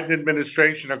Biden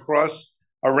administration across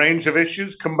a range of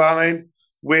issues, combined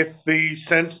with the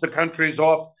sense the country's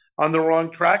off on the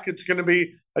wrong track, it's going to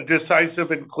be a decisive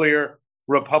and clear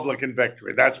Republican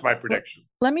victory. That's my prediction.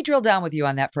 Let me drill down with you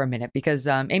on that for a minute, because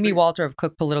Amy Walter of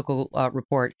Cook Political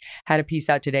Report had a piece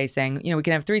out today saying, we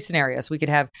can have three scenarios. We could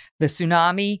have the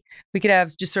tsunami, we could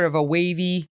have just sort of a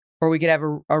wavy, or we could have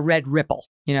a red ripple,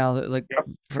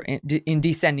 in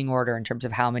descending order in terms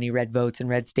of how many red votes in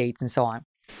red states and so on.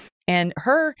 And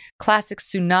her classic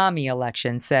tsunami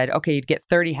election said, okay, you'd get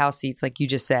 30 House seats, like you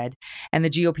just said, and the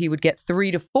GOP would get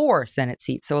 3 to 4 Senate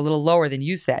seats, so a little lower than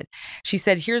you said. She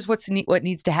said, here's what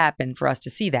needs to happen for us to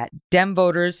see that. Dem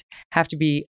voters have to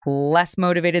be less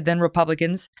motivated than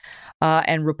Republicans,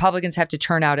 and Republicans have to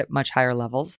turn out at much higher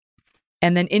levels.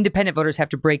 And then independent voters have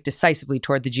to break decisively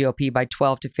toward the GOP by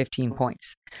 12 to 15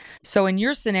 points. So in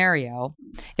your scenario,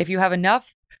 if you have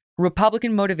enough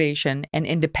Republican motivation and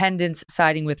independents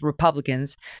siding with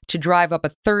Republicans to drive up a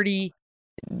 30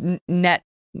 net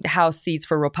House seats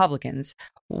for Republicans,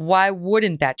 why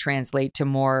wouldn't that translate to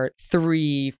more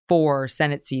 3-4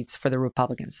 Senate seats for the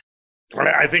Republicans?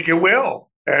 I think it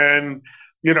will. And,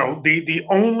 the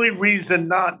only reason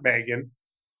not, Megan,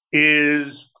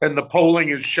 is, and the polling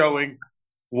is showing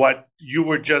what you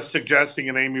were just suggesting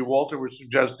and Amy Walter was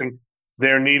suggesting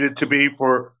there needed to be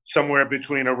for somewhere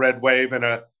between a red wave and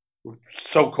a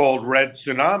so-called red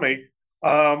tsunami.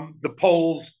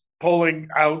 The polling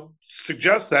out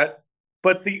suggests that.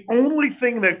 But the only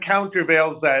thing that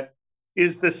countervails that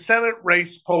is the Senate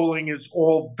race polling is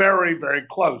all very, very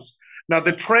close. Now,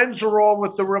 the trends are all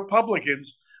with the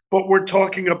Republicans, but we're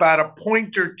talking about a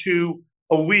point or two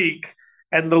a week,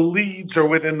 and the leads are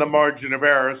within the margin of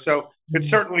error. So it's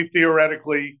certainly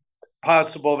theoretically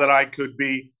possible that I could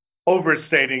be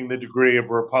overstating the degree of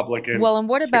Republican. Well, and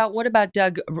what about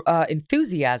Doug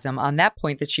enthusiasm on that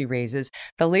point that she raises?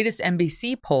 The latest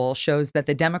NBC poll shows that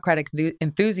the Democratic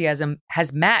enthusiasm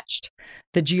has matched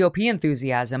the GOP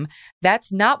enthusiasm.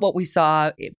 That's not what we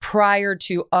saw prior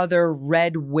to other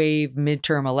red wave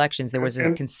midterm elections. There was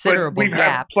a considerable gap.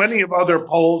 Have plenty of other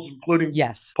polls, including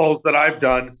polls that I've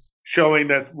done, showing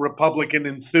that Republican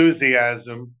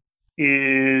enthusiasm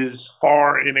is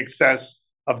far in excess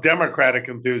of Democratic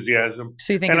enthusiasm.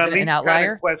 So you think it's an outlier?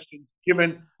 Kind of questions,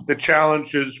 given the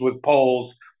challenges with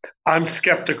polls, I'm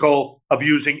skeptical of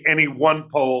using any one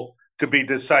poll to be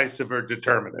decisive or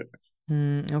determinative.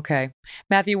 Okay.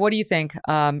 Matthew, what do you think?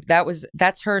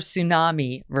 That's her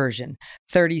tsunami version.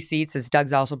 30 seats, as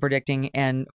Doug's also predicting,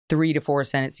 and 3 to 4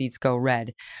 Senate seats go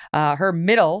red. Her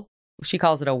middle, she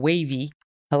calls it a wavy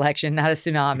election, not a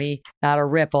tsunami, not a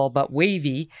ripple, but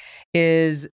wavy,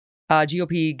 is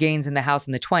GOP gains in the House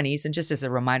in the 20s. And just as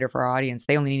a reminder for our audience,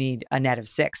 they only need a net of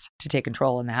 6 to take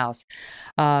control in the House.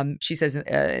 She says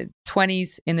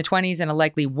 20s in the 20s and a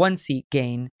likely 1 seat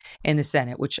gain in the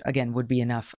Senate, which again would be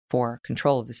enough for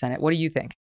control of the Senate. What do you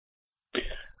think?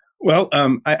 Well,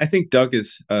 I think Doug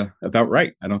is about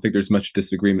right. I don't think there's much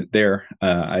disagreement there.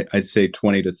 I'd say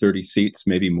 20 to 30 seats,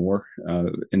 maybe more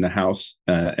in the House,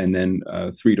 and then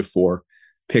 3 to 4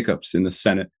 pickups in the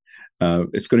Senate.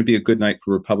 It's going to be a good night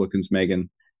for Republicans, Megan.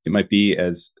 It might be,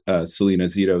 as Salena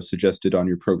Zito suggested on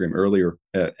your program earlier,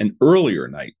 an earlier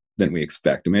night than we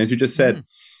expect. I mean, as you just said,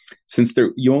 since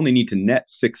you only need to net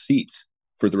 6 seats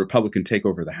for the Republican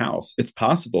takeover of the House, it's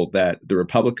possible that the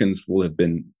Republicans will have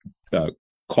been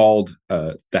called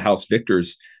the House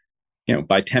victors,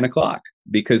 by 10 o'clock,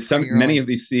 because many of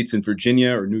these seats in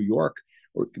Virginia or New York,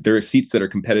 or there are seats that are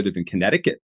competitive in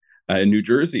Connecticut, in New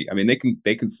Jersey. I mean,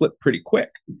 they can flip pretty quick.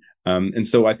 And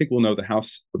so I think we'll know the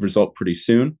House result pretty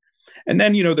soon. And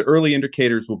then, the early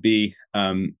indicators will be,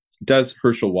 does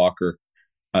Herschel Walker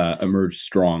emerge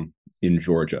strong in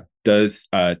Georgia? Does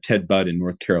Ted Budd in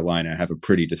North Carolina have a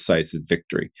pretty decisive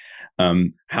victory?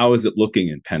 How is it looking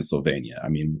in Pennsylvania? I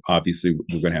mean, obviously,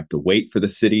 we're going to have to wait for the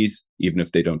cities, even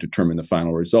if they don't determine the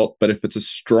final result. But if it's a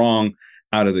strong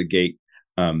out of the gate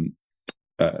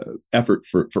effort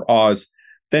for Oz,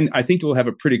 then I think you'll have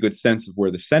a pretty good sense of where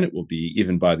the Senate will be,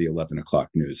 even by the 11 o'clock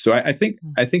news. So I think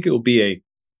it will be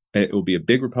a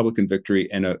big Republican victory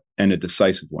and a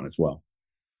decisive one as well.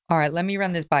 All right, let me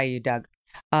run this by you, Doug.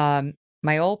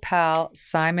 My old pal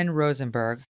Simon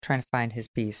Rosenberg, trying to find his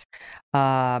piece.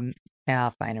 I'll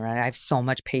find it. I have so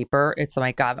much paper. It's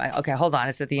like, God. Okay, hold on.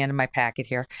 It's at the end of my packet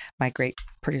here. My great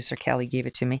producer Kelly gave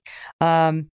it to me.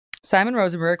 Simon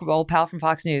Rosenberg, old pal from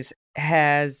Fox News,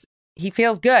 he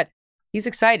feels good. He's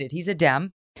excited. He's a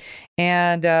Dem,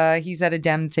 and he's at a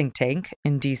Dem think tank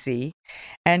in D.C.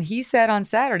 And he said on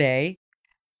Saturday,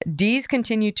 D's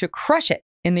continue to crush it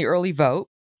in the early vote.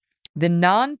 The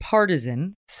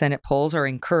nonpartisan Senate polls are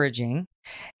encouraging.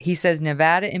 He says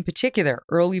Nevada in particular,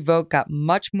 early vote got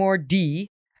much more D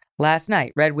last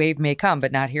night. Red wave may come,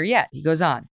 but not here yet. He goes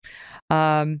on.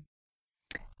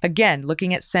 Again,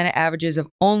 looking at Senate averages of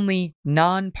only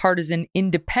nonpartisan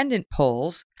independent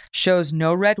polls shows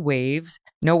no red waves,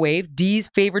 no wave. D's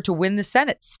favored to win the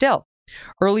Senate still.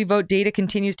 Early vote data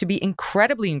continues to be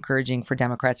incredibly encouraging for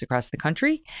Democrats across the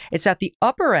country. It's at the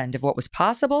upper end of what was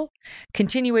possible.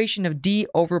 Continuation of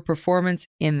overperformance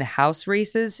in the House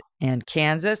races and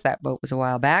Kansas. That vote was a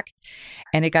while back.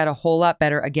 And it got a whole lot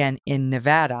better again in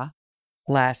Nevada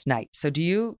last night. So do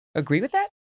you agree with that?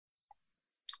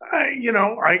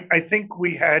 I think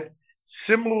we had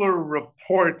similar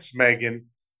reports, Megan,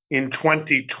 in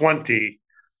 2020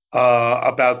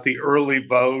 about the early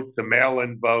vote, the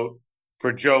mail-in vote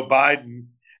for Joe Biden.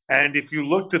 And if you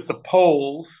looked at the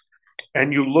polls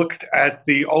and you looked at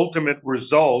the ultimate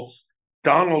results,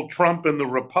 Donald Trump and the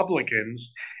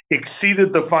Republicans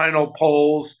exceeded the final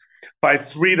polls by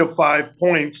 3 to 5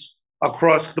 points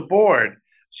across the board.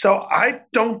 So I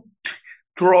don't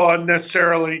draw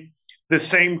necessarily the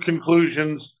same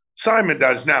conclusions Simon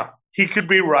does. Now, he could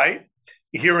be right.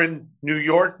 Here in New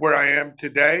York, where I am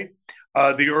today,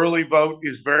 the early vote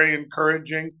is very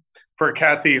encouraging for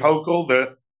Kathy Hochul,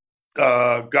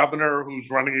 the governor who's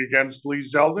running against Lee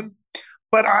Zeldin.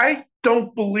 But I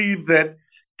don't believe that,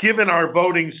 given our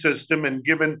voting system and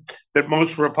given that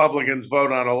most Republicans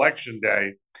vote on Election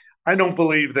Day, I don't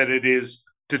believe that it is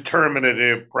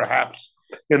determinative, perhaps,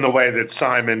 in the way that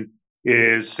Simon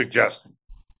is suggesting.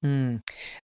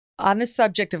 On the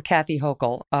subject of Kathy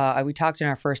Hochul, we talked in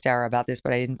our first hour about this,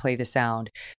 but I didn't play the sound.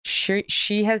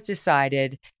 She has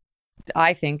decided,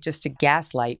 I think, just to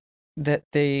gaslight the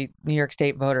New York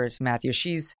State voters, Matthew.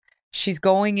 She's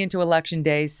going into Election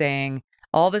Day saying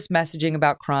all this messaging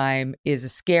about crime is a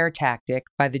scare tactic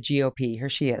by the GOP. Here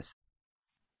she is.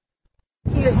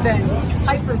 He has been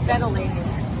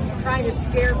hyperventilating, trying to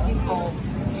scare people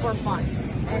for months.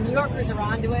 And New Yorkers are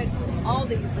onto it. All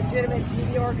the legitimate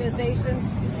media organizations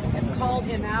have called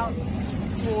him out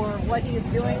for what he is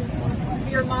doing,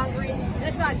 fear-mongering. And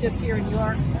it's not just here in New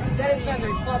York. That has been the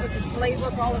Republican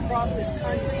playbook all across this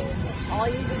country. All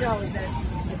you need to know is that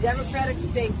the Democratic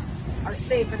states are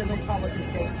safer than the Republican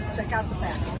states. Check out the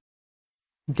facts.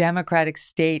 Democratic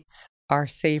states are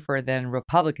safer than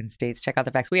Republican states. Check out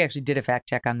the facts. We actually did a fact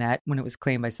check on that when it was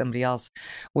claimed by somebody else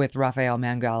with Rafael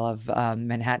Mangal of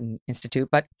Manhattan Institute,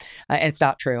 but and it's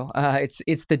not true.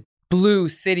 It's the blue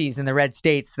cities and the red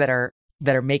states that are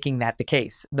making that the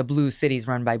case. The blue cities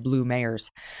run by blue mayors.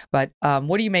 But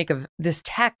what do you make of this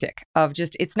tactic of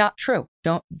just it's not true?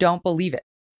 Don't believe it.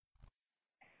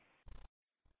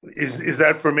 Is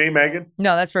that for me, Megan?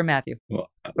 No, that's for Matthew. Well,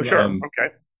 sure.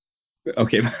 Okay.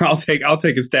 Okay, I'll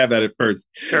take a stab at it first.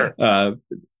 Sure.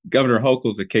 Governor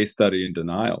Hochul's a case study in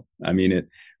denial. I mean, it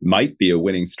might be a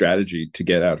winning strategy to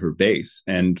get out her base,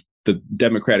 and the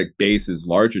Democratic base is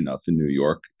large enough in New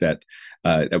York that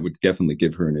that would definitely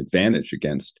give her an advantage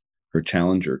against her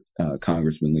challenger,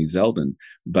 Congressman Lee Zeldin.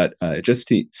 But it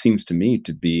just seems to me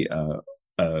to be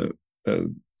a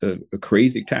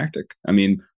crazy tactic. I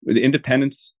mean, the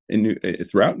independence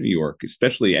throughout New York,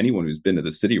 especially anyone who's been to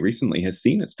the city recently, has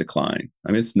seen its decline.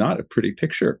 I mean, it's not a pretty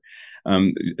picture.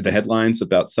 The headlines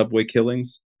about subway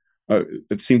killings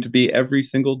seem to be every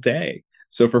single day.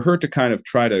 So for her to kind of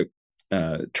try to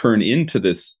turn into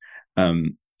this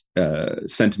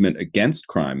sentiment against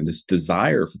crime and this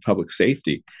desire for public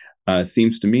safety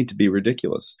seems to me to be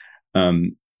ridiculous.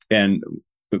 And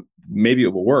maybe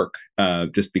it will work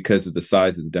just because of the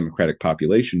size of the Democratic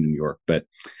population in New York. But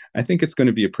I think it's going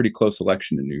to be a pretty close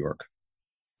election in New York.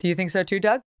 Do you think so too,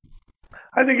 Doug?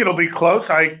 I think it'll be close.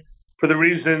 For the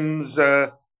reasons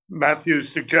Matthew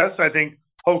suggests, I think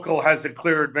Hochul has a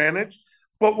clear advantage.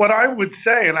 But what I would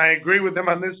say, and I agree with him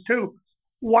on this too,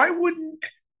 why wouldn't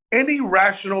any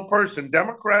rational person,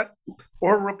 Democrat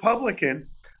or Republican,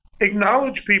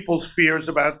 acknowledge people's fears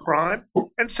about crime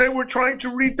and say we're trying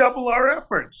to redouble our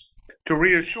efforts to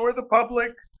reassure the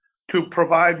public, to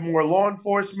provide more law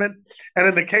enforcement, and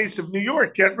in the case of New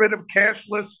York, get rid of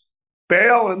cashless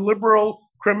bail and liberal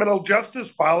criminal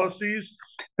justice policies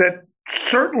that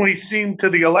certainly seem to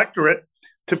the electorate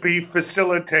to be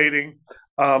facilitating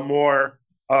more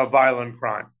violent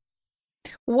crime.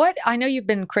 I know you've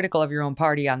been critical of your own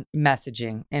party on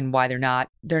messaging and why they're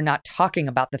not talking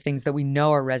about the things that we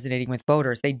know are resonating with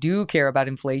voters. They do care about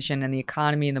inflation and the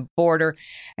economy and the border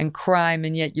and crime,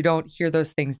 and yet you don't hear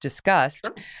those things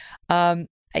discussed. I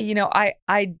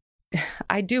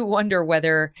do wonder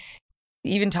whether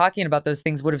even talking about those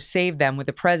things would have saved them with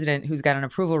a president who's got an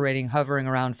approval rating hovering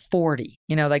around 40.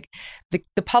 Like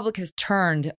the public has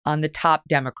turned on the top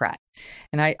Democrat.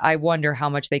 And I wonder how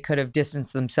much they could have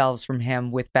distanced themselves from him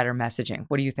with better messaging.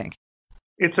 What do you think?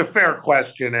 It's a fair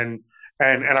question. And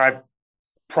I've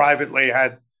privately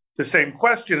had the same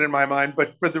question in my mind.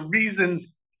 But for the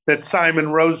reasons that Simon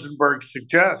Rosenberg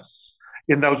suggests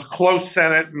in those close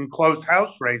Senate and close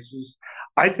House races,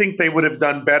 I think they would have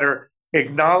done better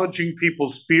acknowledging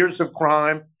people's fears of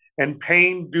crime and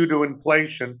pain due to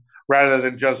inflation rather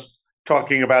than just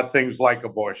talking about things like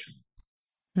abortion.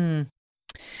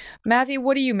 Matthew,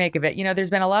 what do you make of it? You know, there's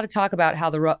been a lot of talk about how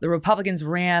the Republicans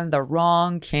ran the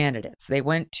wrong candidates. They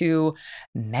went to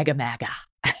Mega MAGA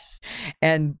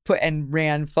and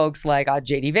ran folks like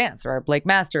J.D. Vance or Blake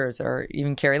Masters or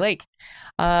even Carrie Lake.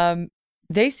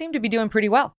 They seem to be doing pretty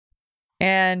well.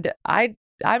 And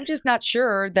I'm just not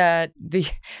sure that the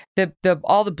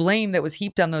all the blame that was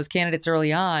heaped on those candidates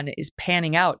early on is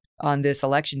panning out on this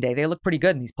election day. They look pretty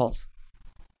good in these polls.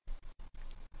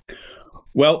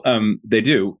 Well, they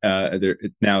do.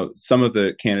 Now, some of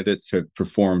the candidates have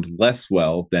performed less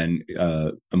well than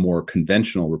a more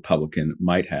conventional Republican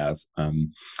might have.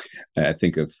 I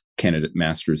think of candidate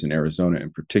Masters in Arizona in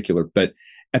particular. But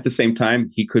at the same time,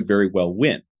 he could very well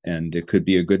win. And it could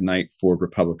be a good night for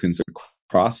Republicans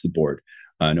across the board,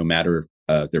 no matter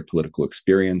their political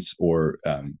experience or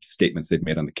statements they've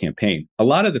made on the campaign. A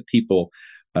lot of the people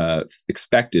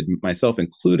expected, myself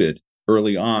included,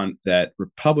 early on that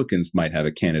Republicans might have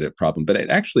a candidate problem. But it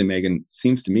actually, Megan,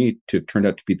 seems to me to have turned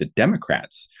out to be the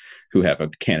Democrats who have a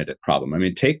candidate problem. I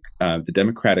mean, take the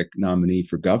Democratic nominee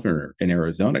for governor in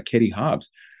Arizona, Katie Hobbs.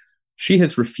 She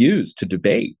has refused to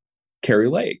debate Carrie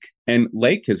Lake. And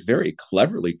Lake has very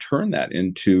cleverly turned that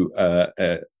into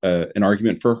an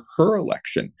argument for her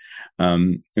election.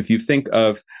 If you think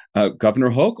of Governor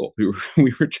Hochul, who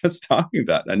we were just talking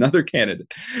about, another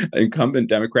candidate, incumbent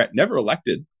Democrat, never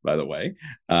elected, by the way.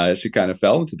 She kind of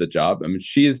fell into the job. I mean,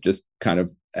 she has just kind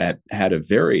of had a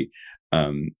very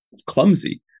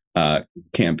clumsy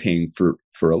campaign for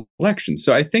election.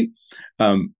 So I think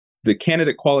the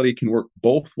candidate quality can work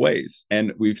both ways.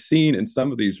 And we've seen in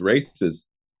some of these races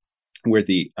where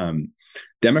the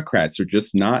Democrats are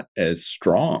just not as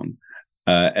strong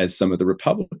as some of the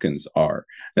Republicans are.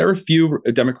 There are a few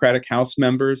Democratic House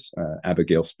members,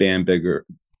 Abigail Spanberger,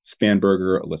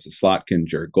 Alyssa Slotkin,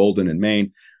 Jared Golden in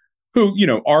Maine, who,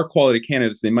 are quality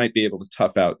candidates. They might be able to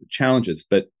tough out the challenges.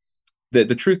 But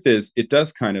the truth is, it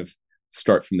does kind of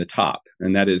start from the top,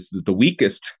 and that is the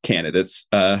weakest candidates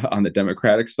on the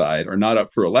Democratic side are not up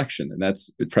for election, and that's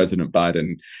President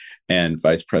Biden and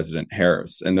Vice President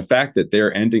Harris. And the fact that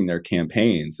they're ending their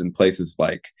campaigns in places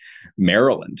like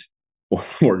Maryland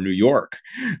or New York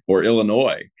or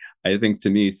Illinois, I think to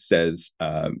me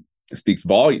speaks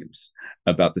volumes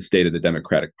about the state of the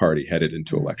Democratic Party headed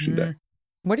into Election Day.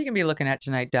 What are you going to be looking at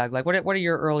tonight, Doug? Like, what are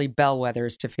your early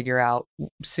bellwethers to figure out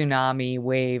tsunami,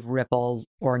 wave, ripple,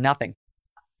 or nothing?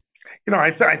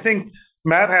 I think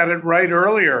Matt had it right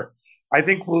earlier. I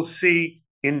think we'll see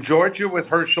in Georgia with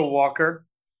Herschel Walker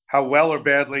how well or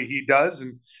badly he does,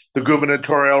 and the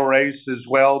gubernatorial race as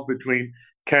well between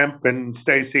Kemp and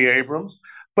Stacey Abrams,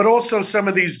 but also some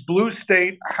of these blue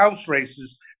state House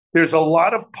races. There's a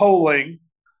lot of polling.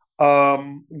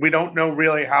 We don't know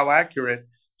really how accurate,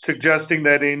 suggesting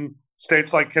that in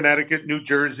states like Connecticut, New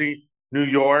Jersey, New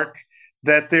York,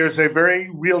 that there's a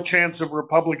very real chance of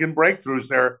Republican breakthroughs.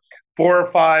 There are 4 or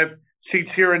 5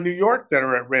 seats here in New York that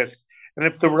are at risk. And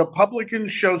if the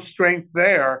Republicans show strength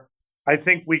there, I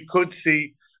think we could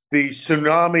see the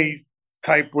tsunami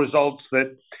type results that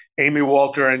Amy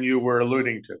Walter and you were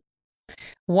alluding to.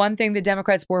 One thing the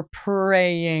Democrats were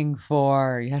praying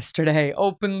for yesterday,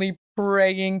 openly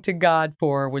praying to God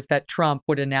for, was that Trump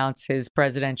would announce his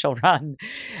presidential run.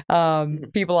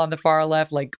 People on the far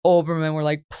left, like Olbermann, were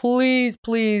like, please,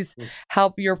 please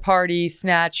help your party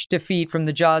snatch defeat from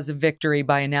the jaws of victory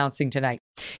by announcing tonight.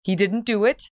 He didn't do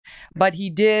it, but he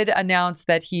did announce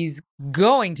that he's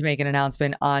going to make an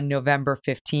announcement on November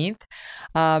 15th.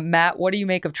 Matt, what do you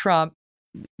make of Trump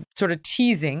sort of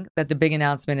teasing that the big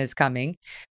announcement is coming,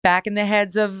 back in the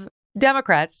heads of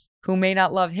Democrats who may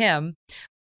not love him,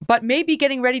 but may be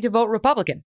getting ready to vote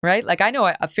Republican, right? Like, I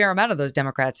know a fair amount of those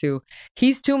Democrats who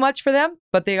he's too much for them,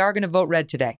 but they are going to vote red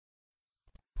today.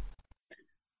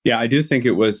 Yeah, I do think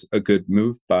it was a good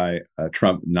move by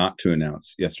Trump not to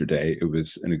announce yesterday. It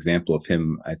was an example of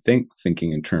him, I think,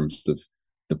 thinking in terms of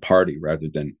the party rather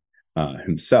than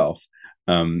himself.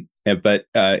 But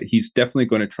he's definitely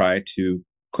going to try to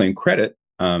claim credit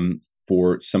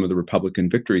for some of the Republican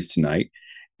victories tonight.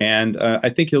 And I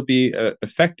think he'll be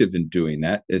effective in doing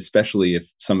that, especially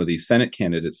if some of these Senate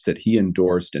candidates that he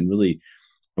endorsed and really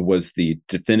was the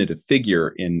definitive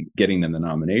figure in getting them the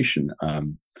nomination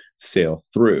sail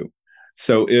through.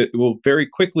 So it will very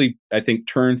quickly, I think,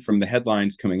 turn from the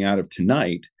headlines coming out of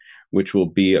tonight, which will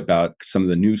be about some of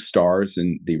the new stars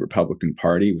in the Republican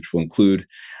Party, which will include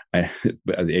a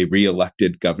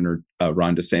re-elected Governor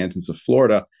Ron DeSantis of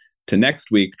Florida, to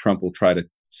next week, Trump will try to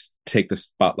take the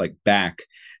spotlight back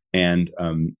and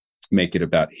make it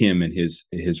about him and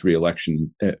his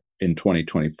reelection in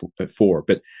 2024.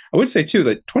 But I would say too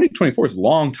that 2024 is a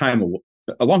long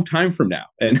time from now,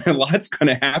 and a lot's going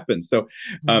to happen. So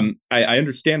I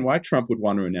understand why Trump would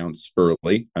want to announce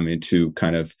early. I mean, to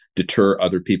kind of deter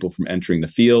other people from entering the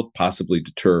field, possibly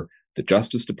deter the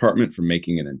Justice Department from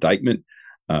making an indictment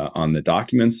on the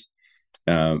documents.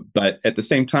 But at the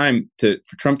same time, for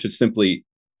Trump to simply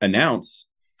announce,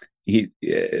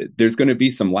 there's going to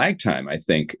be some lag time, I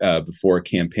think, before a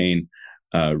campaign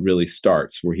really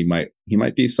starts, where he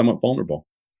might be somewhat vulnerable.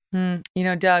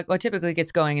 Doug, what typically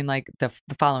gets going in like the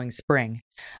following spring,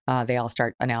 they all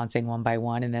start announcing one by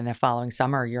one, and then the following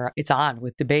summer, it's on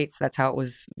with debates. That's how it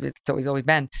was. It's always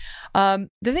been. The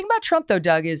thing about Trump, though,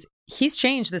 Doug, is he's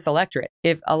changed this electorate.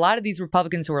 If a lot of these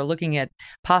Republicans who are looking at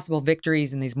possible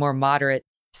victories in these more moderate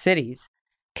cities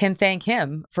can thank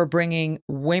him for bringing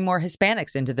way more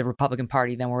Hispanics into the Republican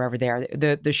Party than were ever there.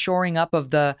 The shoring up of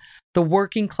the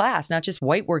working class, not just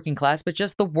white working class, but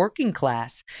just the working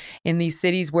class in these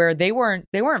cities where they weren't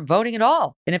voting at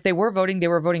all. And if they were voting, they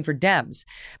were voting for Dems.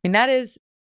 I mean, that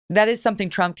is something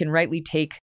Trump can rightly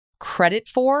take credit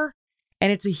for.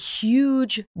 And it's a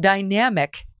huge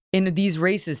dynamic in these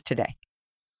races today.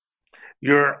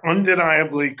 You're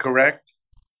undeniably correct,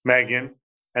 Megan.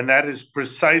 And that is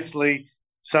precisely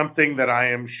something that I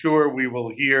am sure we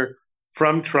will hear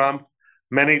from Trump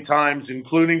many times,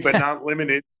 including but not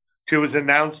limited to his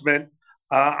announcement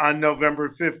on November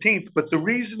 15th. But the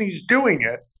reason he's doing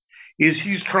it is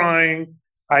he's trying,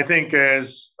 I think,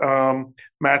 as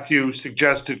Matthew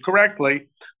suggested correctly,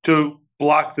 to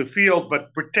block the field,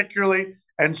 but particularly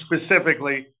and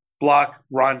specifically block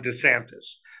Ron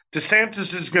DeSantis.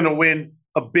 DeSantis is going to win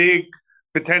a big,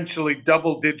 potentially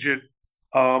double-digit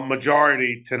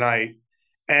majority tonight.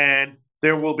 And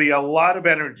there will be a lot of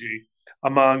energy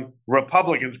among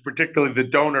Republicans, particularly the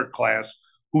donor class,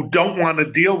 who don't want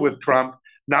to deal with Trump,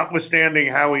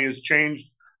 notwithstanding how he has changed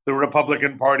the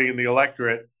Republican Party and the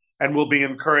electorate, and will be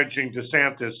encouraging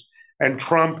DeSantis. And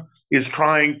Trump is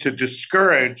trying to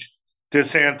discourage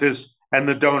DeSantis and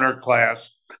the donor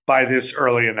class by this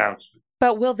early announcement.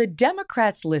 But will the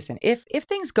Democrats listen? If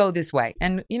things go this way,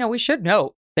 and we should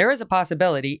note there is a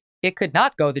possibility it could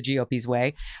not go the GOP's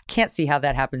way. Can't see how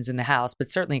that happens in the House,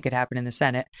 but certainly it could happen in the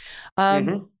Senate.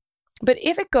 But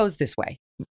if it goes this way,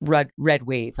 red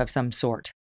wave of some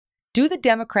sort, do the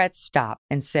Democrats stop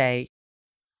and say,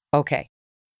 okay,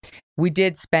 we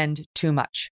did spend too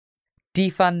much.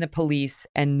 Defund the police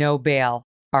and no bail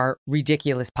are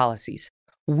ridiculous policies.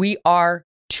 We are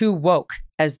too woke,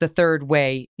 as the Third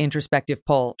Way introspective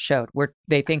poll showed.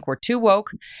 They think we're too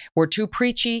woke, we're too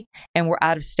preachy, and we're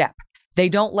out of step. They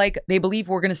believe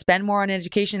we're going to spend more on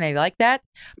education. They like that,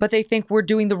 but they think we're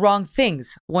doing the wrong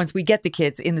things once we get the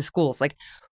kids in the schools. Like,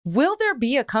 will there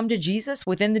be a come to Jesus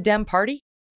within the Dem party?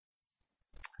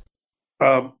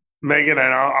 Megan,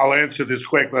 and I'll answer this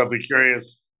quickly. I'll be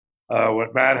curious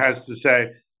what Matt has to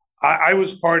say. I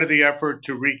was part of the effort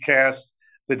to recast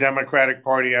the Democratic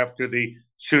Party after the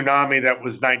tsunami that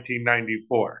was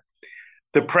 1994.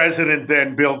 The president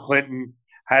then, Bill Clinton,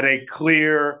 had a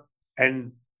clear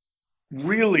and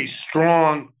really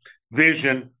strong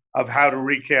vision of how to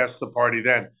recast the party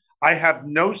then. I have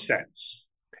no sense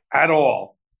at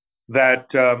all that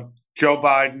Joe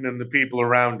Biden and the people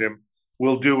around him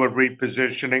will do a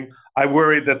repositioning. I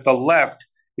worry that the left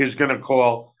is going to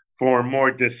call for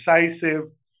more decisive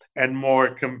and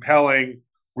more compelling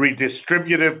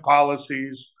redistributive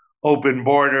policies, open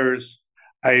borders,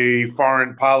 a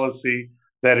foreign policy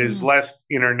that is less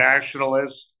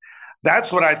internationalist.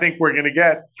 That's what I think we're going to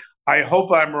get. I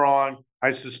hope I'm wrong.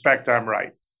 I suspect I'm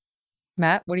right.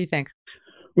 Matt, what do you think?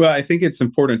 Well, I think it's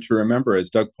important to remember, as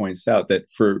Doug points out,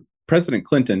 that for President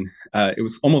Clinton, it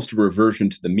was almost a reversion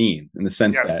to the mean, in the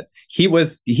sense that he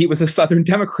was a Southern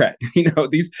Democrat.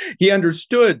 He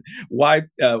understood why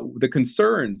the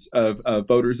concerns of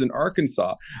voters in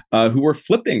Arkansas who were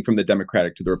flipping from the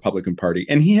Democratic to the Republican Party,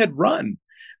 and he had run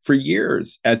for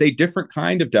years as a different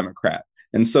kind of Democrat.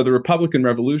 And so the Republican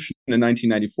Revolution in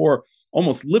 1994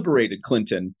 almost liberated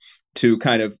Clinton to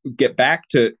kind of get back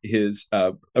to his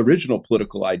original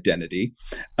political identity,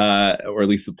 or at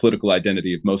least the political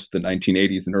identity of most of the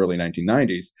 1980s and early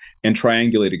 1990s, and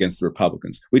triangulate against the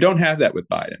Republicans. We don't have that with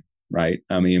Biden, right?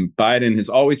 I mean, Biden has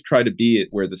always tried to be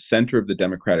where the center of the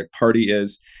Democratic Party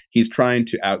is. He's trying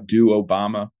to outdo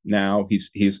Obama now.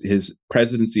 His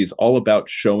presidency is all about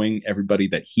showing everybody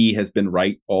that he has been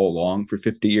right all along for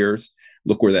 50 years.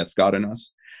 Look where that's gotten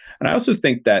us. And I also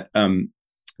think that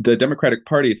the Democratic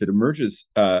Party, if it emerges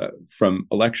from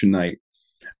election night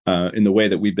in the way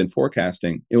that we've been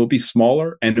forecasting, it will be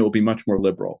smaller and it will be much more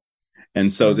liberal.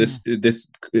 And so this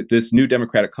new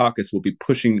Democratic caucus will be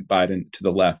pushing Biden to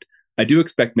the left. I do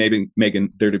expect maybe, Megyn,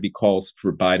 there to be calls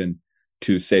for Biden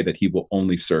to say that he will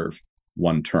only serve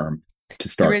one term to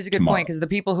start. You raise a good tomorrow. point, because the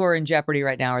people who are in jeopardy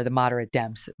right now are the moderate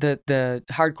Dems, the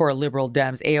hardcore liberal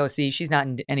Dems. AOC, she's not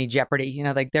in any jeopardy. You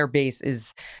know, like their base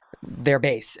is their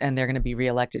base, and they're going to be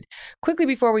reelected. Quickly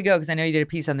before we go, because I know you did a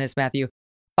piece on this, Matthew,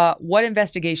 what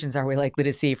investigations are we likely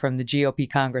to see from the GOP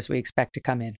Congress we expect to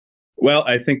come in? Well,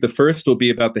 I think the first will be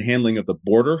about the handling of the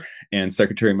border and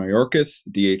Secretary Mayorkas,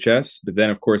 DHS. But then,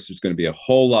 of course, there's going to be a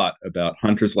whole lot about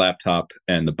Hunter's laptop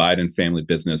and the Biden family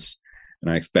business.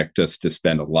 And I expect us to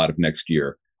spend a lot of next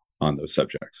year on those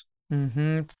subjects.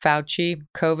 Mm-hmm. Fauci,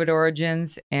 COVID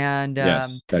origins, and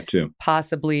yes, that too.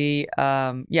 Possibly,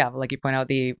 like you point out,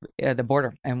 the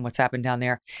border and what's happened down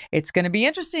there. It's going to be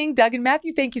interesting. Doug and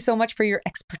Matthew, thank you so much for your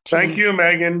expertise. Thank you,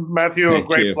 Megyn. Matthew, a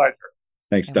great pleasure.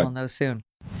 Thanks, Doug. We'll know soon.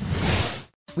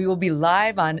 We will be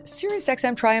live on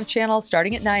SiriusXM Triumph channel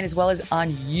starting at 9, as well as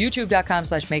on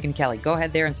youtube.com/Megyn Kelly. Go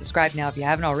ahead there and subscribe now if you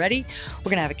haven't already. We're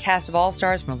going to have a cast of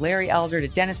all-stars from Larry Elder to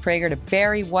Dennis Prager to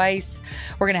Barry Weiss.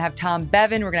 We're going to have Tom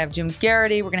Bevan. We're going to have Jim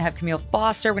Garrity. We're going to have Camille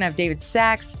Foster. We're going to have David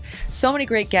Sachs. So many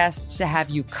great guests to have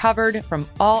you covered from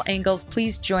all angles.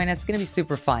 Please join us. It's going to be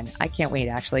super fun. I can't wait,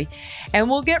 actually. And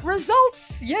we'll get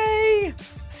results. Yay!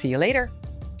 See you later.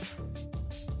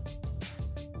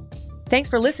 Thanks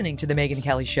for listening to The Megyn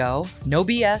Kelly Show. No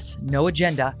BS, no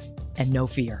agenda, and no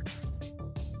fear.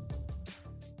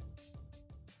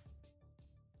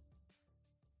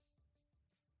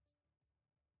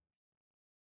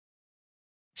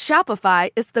 Shopify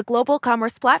is the global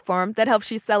commerce platform that helps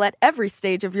you sell at every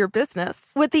stage of your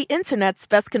business. With the internet's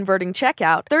best converting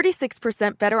checkout,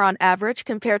 36% better on average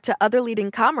compared to other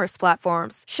leading commerce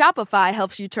platforms, Shopify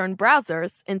helps you turn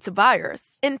browsers into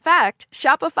buyers. In fact,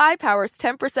 Shopify powers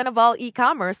 10% of all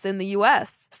e-commerce in the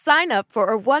U.S. Sign up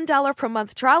for a $1 per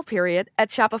month trial period at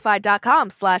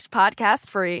shopify.com/podcast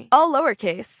free. All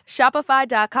lowercase,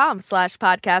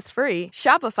 shopify.com/podcast free,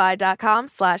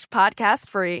 shopify.com/podcast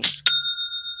free.